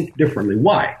we think differently.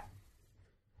 Why?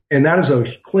 And that is a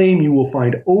claim you will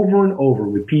find over and over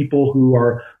with people who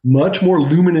are much more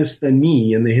luminous than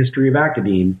me in the history of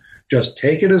academe. Just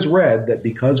take it as read that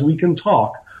because we can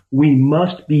talk, we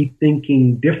must be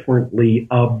thinking differently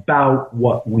about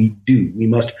what we do. We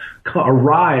must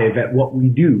arrive at what we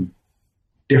do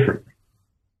differently.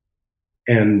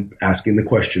 And asking the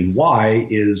question why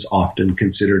is often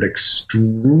considered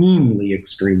extremely,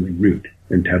 extremely rude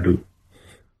and taboo.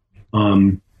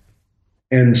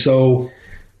 And so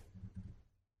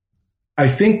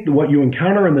I think what you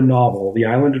encounter in the novel, The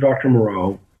Island of Dr.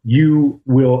 Moreau, you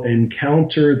will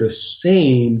encounter the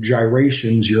same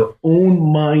gyrations your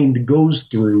own mind goes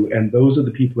through and those of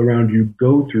the people around you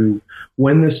go through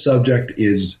when this subject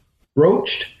is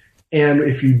broached, and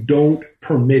if you don't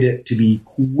permit it to be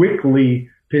quickly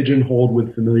pigeonholed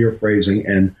with familiar phrasing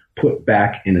and put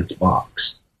back in its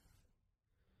box.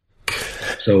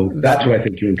 So that's what I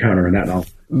think you encounter in that novel.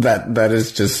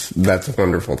 That's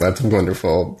wonderful. That's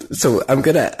wonderful. So I'm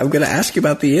gonna ask you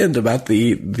about the end, about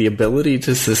the ability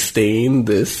to sustain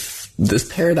this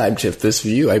paradigm shift, this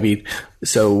view. I mean,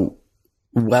 so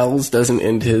Wells doesn't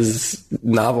end his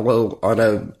novel on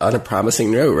a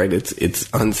promising note, right?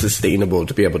 It's unsustainable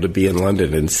to be able to be in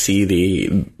London and see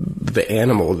the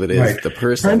animal that is right. The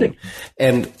person.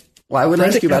 And I would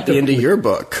ask you about the end of your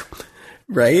book,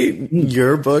 right? Mm-hmm.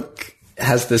 Your book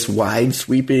has this wide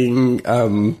sweeping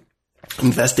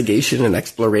investigation and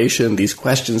exploration, these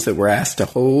questions that we're asked to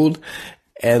hold.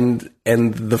 And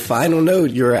the final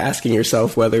note, you're asking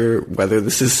yourself whether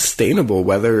this is sustainable,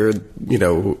 whether, we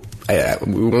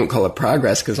won't call it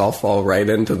progress because I'll fall right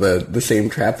into the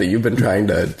same trap that you've been trying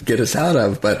to get us out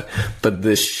of. But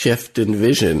this shift in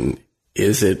vision,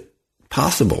 is it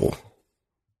possible?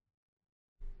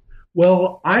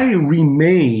 Well, I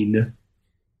remain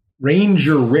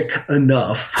Ranger Rick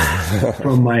enough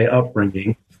from my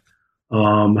upbringing.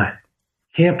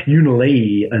 Camp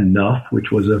Unilei enough,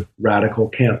 which was a radical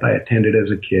camp I attended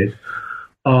as a kid.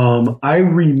 I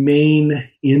remain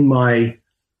in my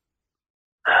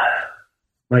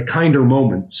kinder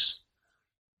moments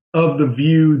of the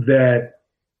view that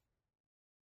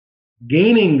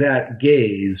gaining that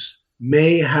gaze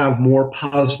may have more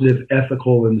positive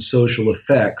ethical and social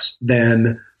effects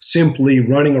than simply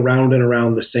running around and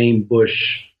around the same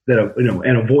bush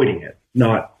and avoiding it.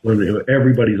 Not when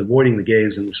everybody's avoiding the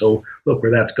gaze, and so look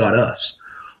where that's got us.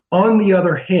 On the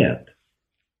other hand,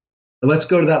 let's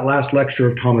go to that last lecture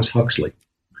of Thomas Huxley.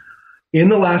 In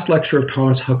the last lecture of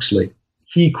Thomas Huxley,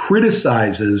 he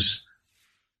criticizes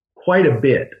quite a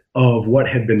bit of what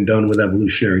had been done with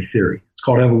evolutionary theory. It's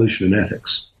called Evolution and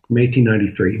Ethics, from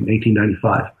 1893 and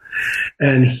 1895.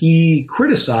 And he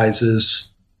criticizes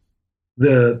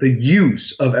the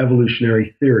use of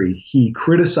evolutionary theory. He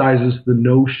criticizes the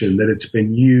notion that it's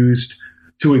been used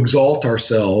to exalt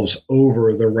ourselves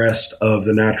over the rest of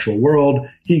the natural world.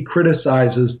 He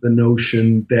criticizes the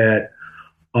notion that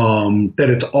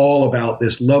it's all about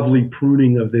this lovely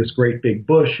pruning of this great big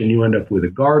bush and you end up with a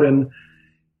garden.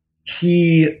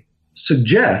 He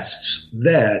suggests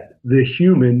that the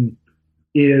human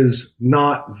is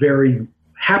not very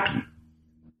happy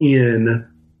in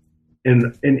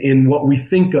what we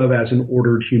think of as an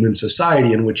ordered human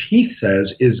society, in which he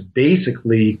says is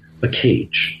basically a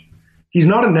cage. He's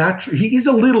not he's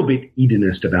a little bit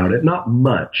Edenist about it, not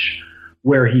much,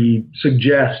 where he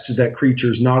suggests that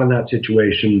creatures not in that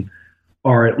situation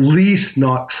are at least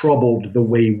not troubled the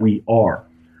way we are.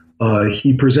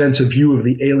 He presents a view of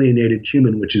the alienated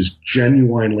human, which is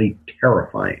genuinely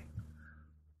terrifying.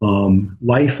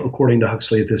 Life, according to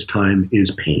Huxley at this time, is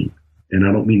pain. And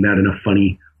I don't mean that in a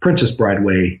funny Princess Bride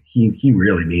way. He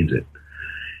really means it.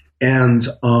 And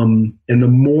the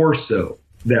more so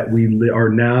that we are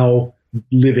now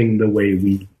living the way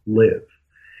we live.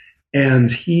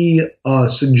 And he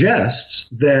suggests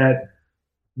that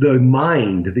the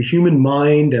mind, the human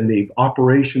mind and the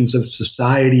operations of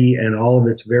society and all of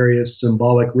its various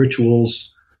symbolic rituals,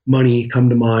 money come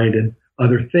to mind and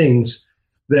other things,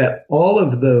 that all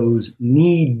of those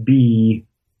need be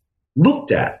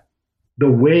looked at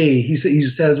the way he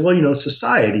says,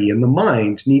 society and the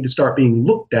mind need to start being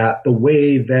looked at the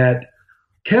way that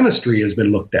chemistry has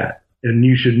been looked at. And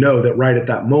you should know that right at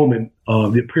that moment,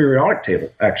 the periodic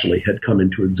table actually had come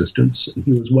into existence, and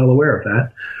he was well aware of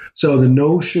that. So the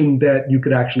notion that you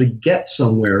could actually get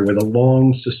somewhere with a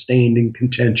long, sustained, and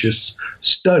contentious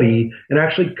study and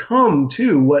actually come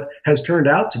to what has turned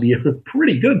out to be a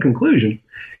pretty good conclusion,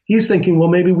 he's thinking, well,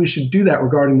 maybe we should do that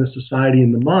regarding the society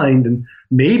and the mind and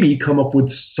maybe come up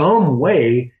with some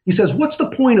way. He says, what's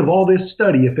the point of all this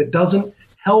study if it doesn't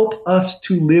help us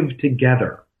to live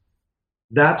together?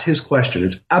 That's his question.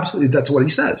 It's absolutely, that's what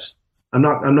he says. I'm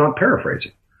not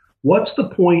paraphrasing. What's the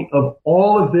point of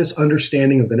all of this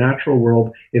understanding of the natural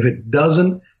world if it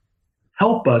doesn't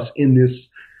help us in this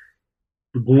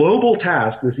global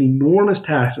task, this enormous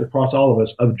task across all of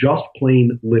us of just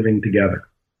plain living together?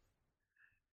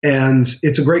 And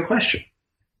it's a great question.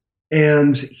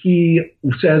 And he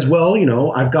says, well,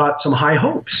 I've got some high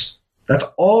hopes. That's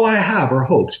all I have are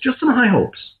hopes, just some high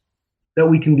hopes that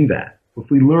we can do that if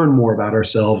we learn more about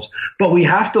ourselves. But we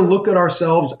have to look at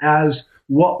ourselves as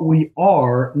what we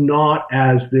are, not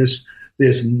as this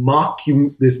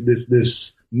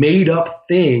made up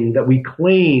thing that we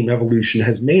claim evolution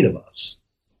has made of us.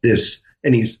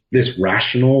 He's this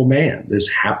rational man, this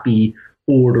happy,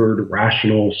 ordered,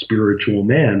 rational, spiritual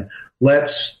man.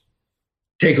 Let's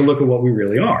take a look at what we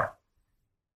really are.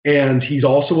 And he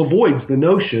also avoids the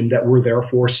notion that we're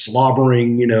therefore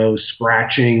slobbering,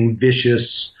 scratching,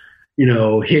 vicious,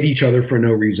 hit each other for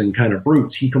no reason kind of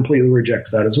brutes. He completely rejects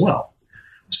that as well.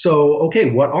 So, okay,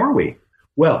 what are we?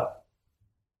 Well,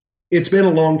 it's been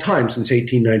a long time since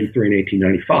 1893 and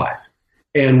 1895.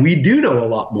 And we do know a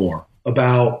lot more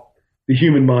about the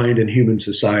human mind and human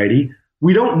society.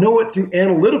 We don't know it through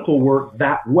analytical work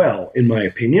that well, in my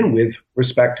opinion, with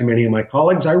respect to many of my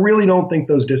colleagues. I really don't think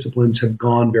those disciplines have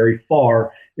gone very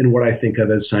far in what I think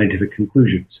of as scientific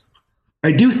conclusions.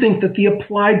 I do think that the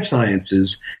applied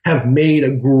sciences have made a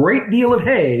great deal of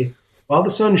hay while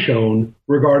the sun shone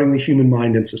regarding the human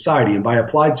mind and society. And by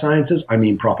applied sciences, I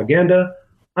mean propaganda,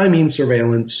 I mean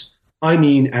surveillance, I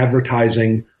mean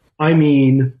advertising, I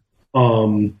mean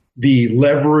the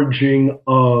leveraging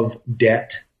of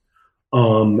debt,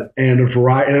 and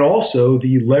also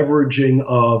the leveraging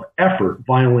of effort,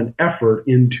 violent effort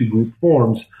into group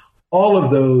forms. All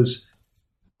of those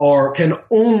can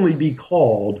only be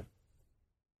called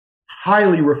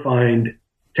highly refined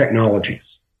technologies.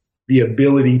 The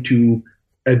ability to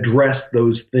address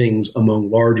those things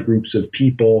among large groups of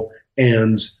people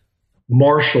and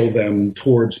marshal them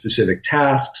toward specific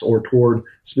tasks or toward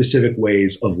specific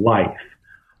ways of life.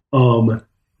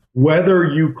 Whether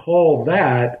you call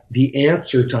that the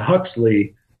answer to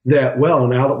Huxley, that, well,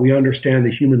 now that we understand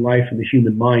the human life and the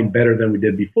human mind better than we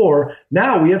did before,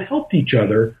 now we have helped each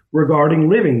other regarding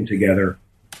living together.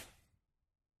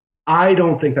 I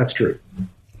don't think that's true.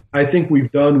 I think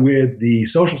we've done with the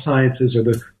social sciences or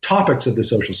the topics of the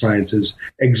social sciences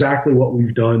exactly what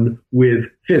we've done with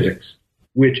physics,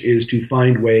 which is to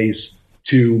find ways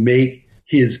to make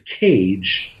his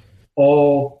cage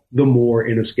all the more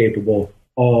inescapable,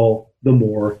 all the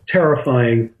more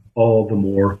terrifying, all the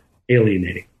more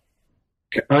alienating.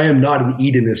 I am not an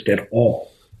Edenist at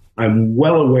all. I'm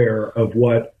well aware of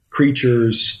what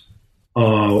creatures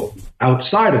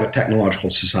outside of a technological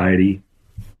society,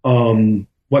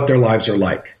 what their lives are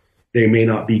like. They may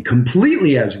not be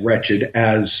completely as wretched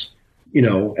as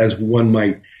one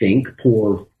might think,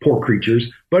 poor creatures,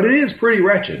 but it is pretty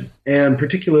wretched, and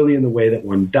particularly in the way that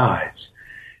one dies.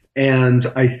 And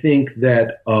I think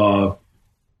that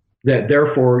that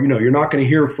therefore, you're not going to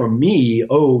hear from me,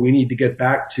 oh, we need to get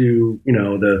back to,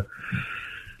 the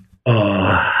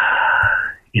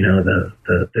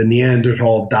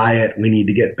Neanderthal diet. We need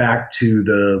to get back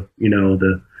to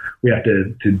we have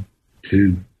to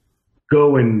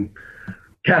go and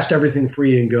cast everything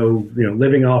free and go,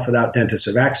 living off without dentists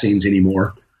or vaccines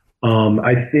anymore.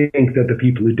 I think that the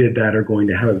people who did that are going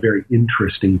to have a very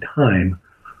interesting time,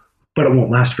 but it won't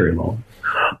last very long.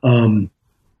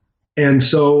 And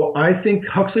so I think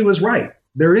Huxley was right.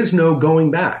 There is no going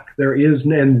back.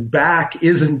 And back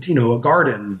isn't, a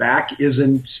garden. Back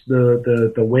isn't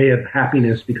the way of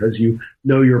happiness because you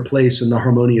know your place in the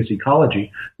harmonious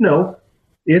ecology. No,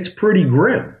 it's pretty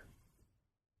grim.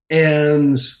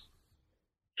 And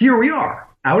here we are,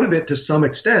 out of it to some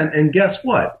extent. And guess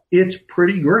what? It's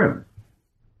pretty grim.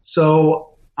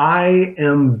 So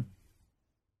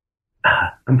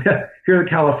here the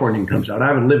Californian comes out. I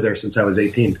haven't lived there since I was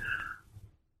 18.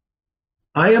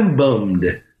 I am bummed,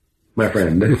 my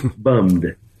friend,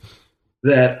 bummed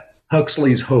that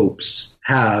Huxley's hopes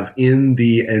have, in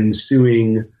the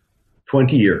ensuing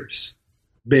 120 years,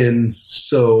 been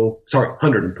so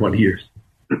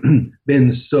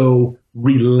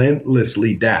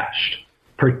relentlessly dashed,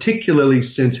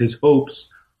 particularly since his hopes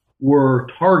were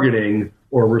targeting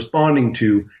or responding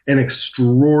to an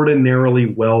extraordinarily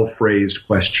well-phrased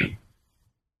question.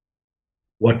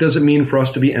 What does it mean for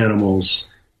us to be animals?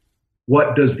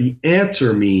 What does the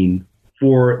answer mean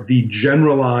for the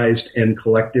generalized and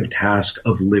collective task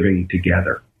of living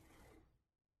together?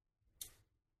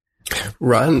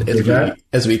 Ron,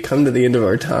 as we come to the end of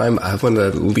our time, I want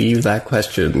to leave that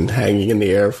question hanging in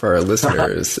the air for our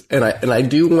listeners. And I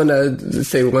do want to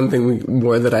say one thing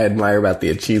more that I admire about the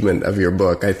achievement of your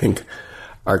book. I think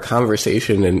our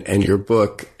conversation and your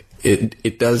book,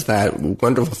 it does that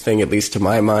wonderful thing, at least to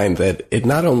my mind, that it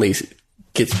not only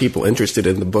gets people interested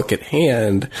in the book at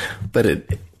hand, but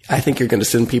I think you're going to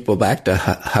send people back to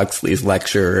Huxley's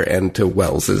lecture and to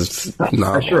Wells's novel.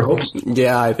 I sure hope so.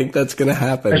 Yeah, I think that's going to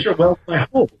happen. Well,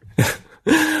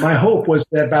 my hope was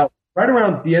that about right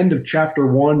around the end of chapter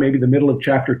 1, maybe the middle of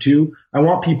chapter 2, I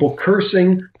want people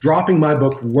cursing, dropping my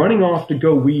book, running off to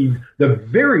go read the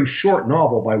very short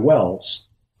novel by Wells,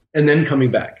 and then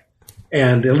coming back.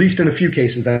 And at least in a few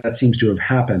cases, that seems to have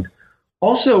happened.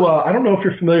 Also, I don't know if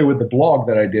you're familiar with the blog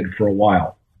that I did for a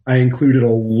while. I included a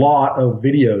lot of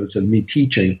videos of me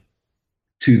teaching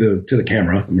to the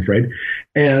camera, I'm afraid.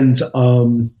 And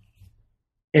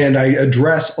I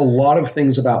address a lot of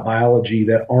things about biology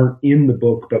that aren't in the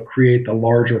book, but create the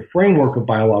larger framework of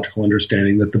biological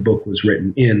understanding that the book was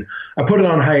written in. I put it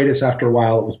on hiatus after a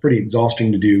while. It was pretty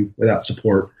exhausting to do without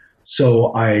support.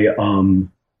 So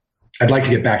I'd like to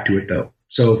get back to it, though.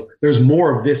 So there's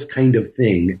more of this kind of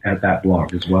thing at that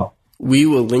blog as well. We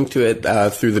will link to it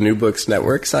through the New Books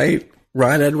Network site.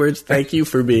 Ron Edwards, thank you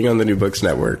for being on the New Books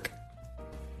Network.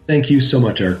 Thank you so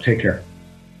much, Eric. Take care.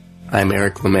 I'm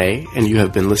Eric LeMay, and you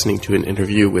have been listening to an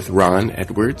interview with Ron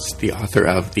Edwards, the author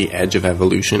of The Edge of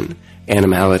Evolution,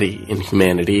 Animality in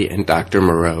Humanity, and Dr.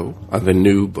 Moreau on the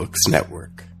New Books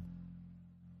Network.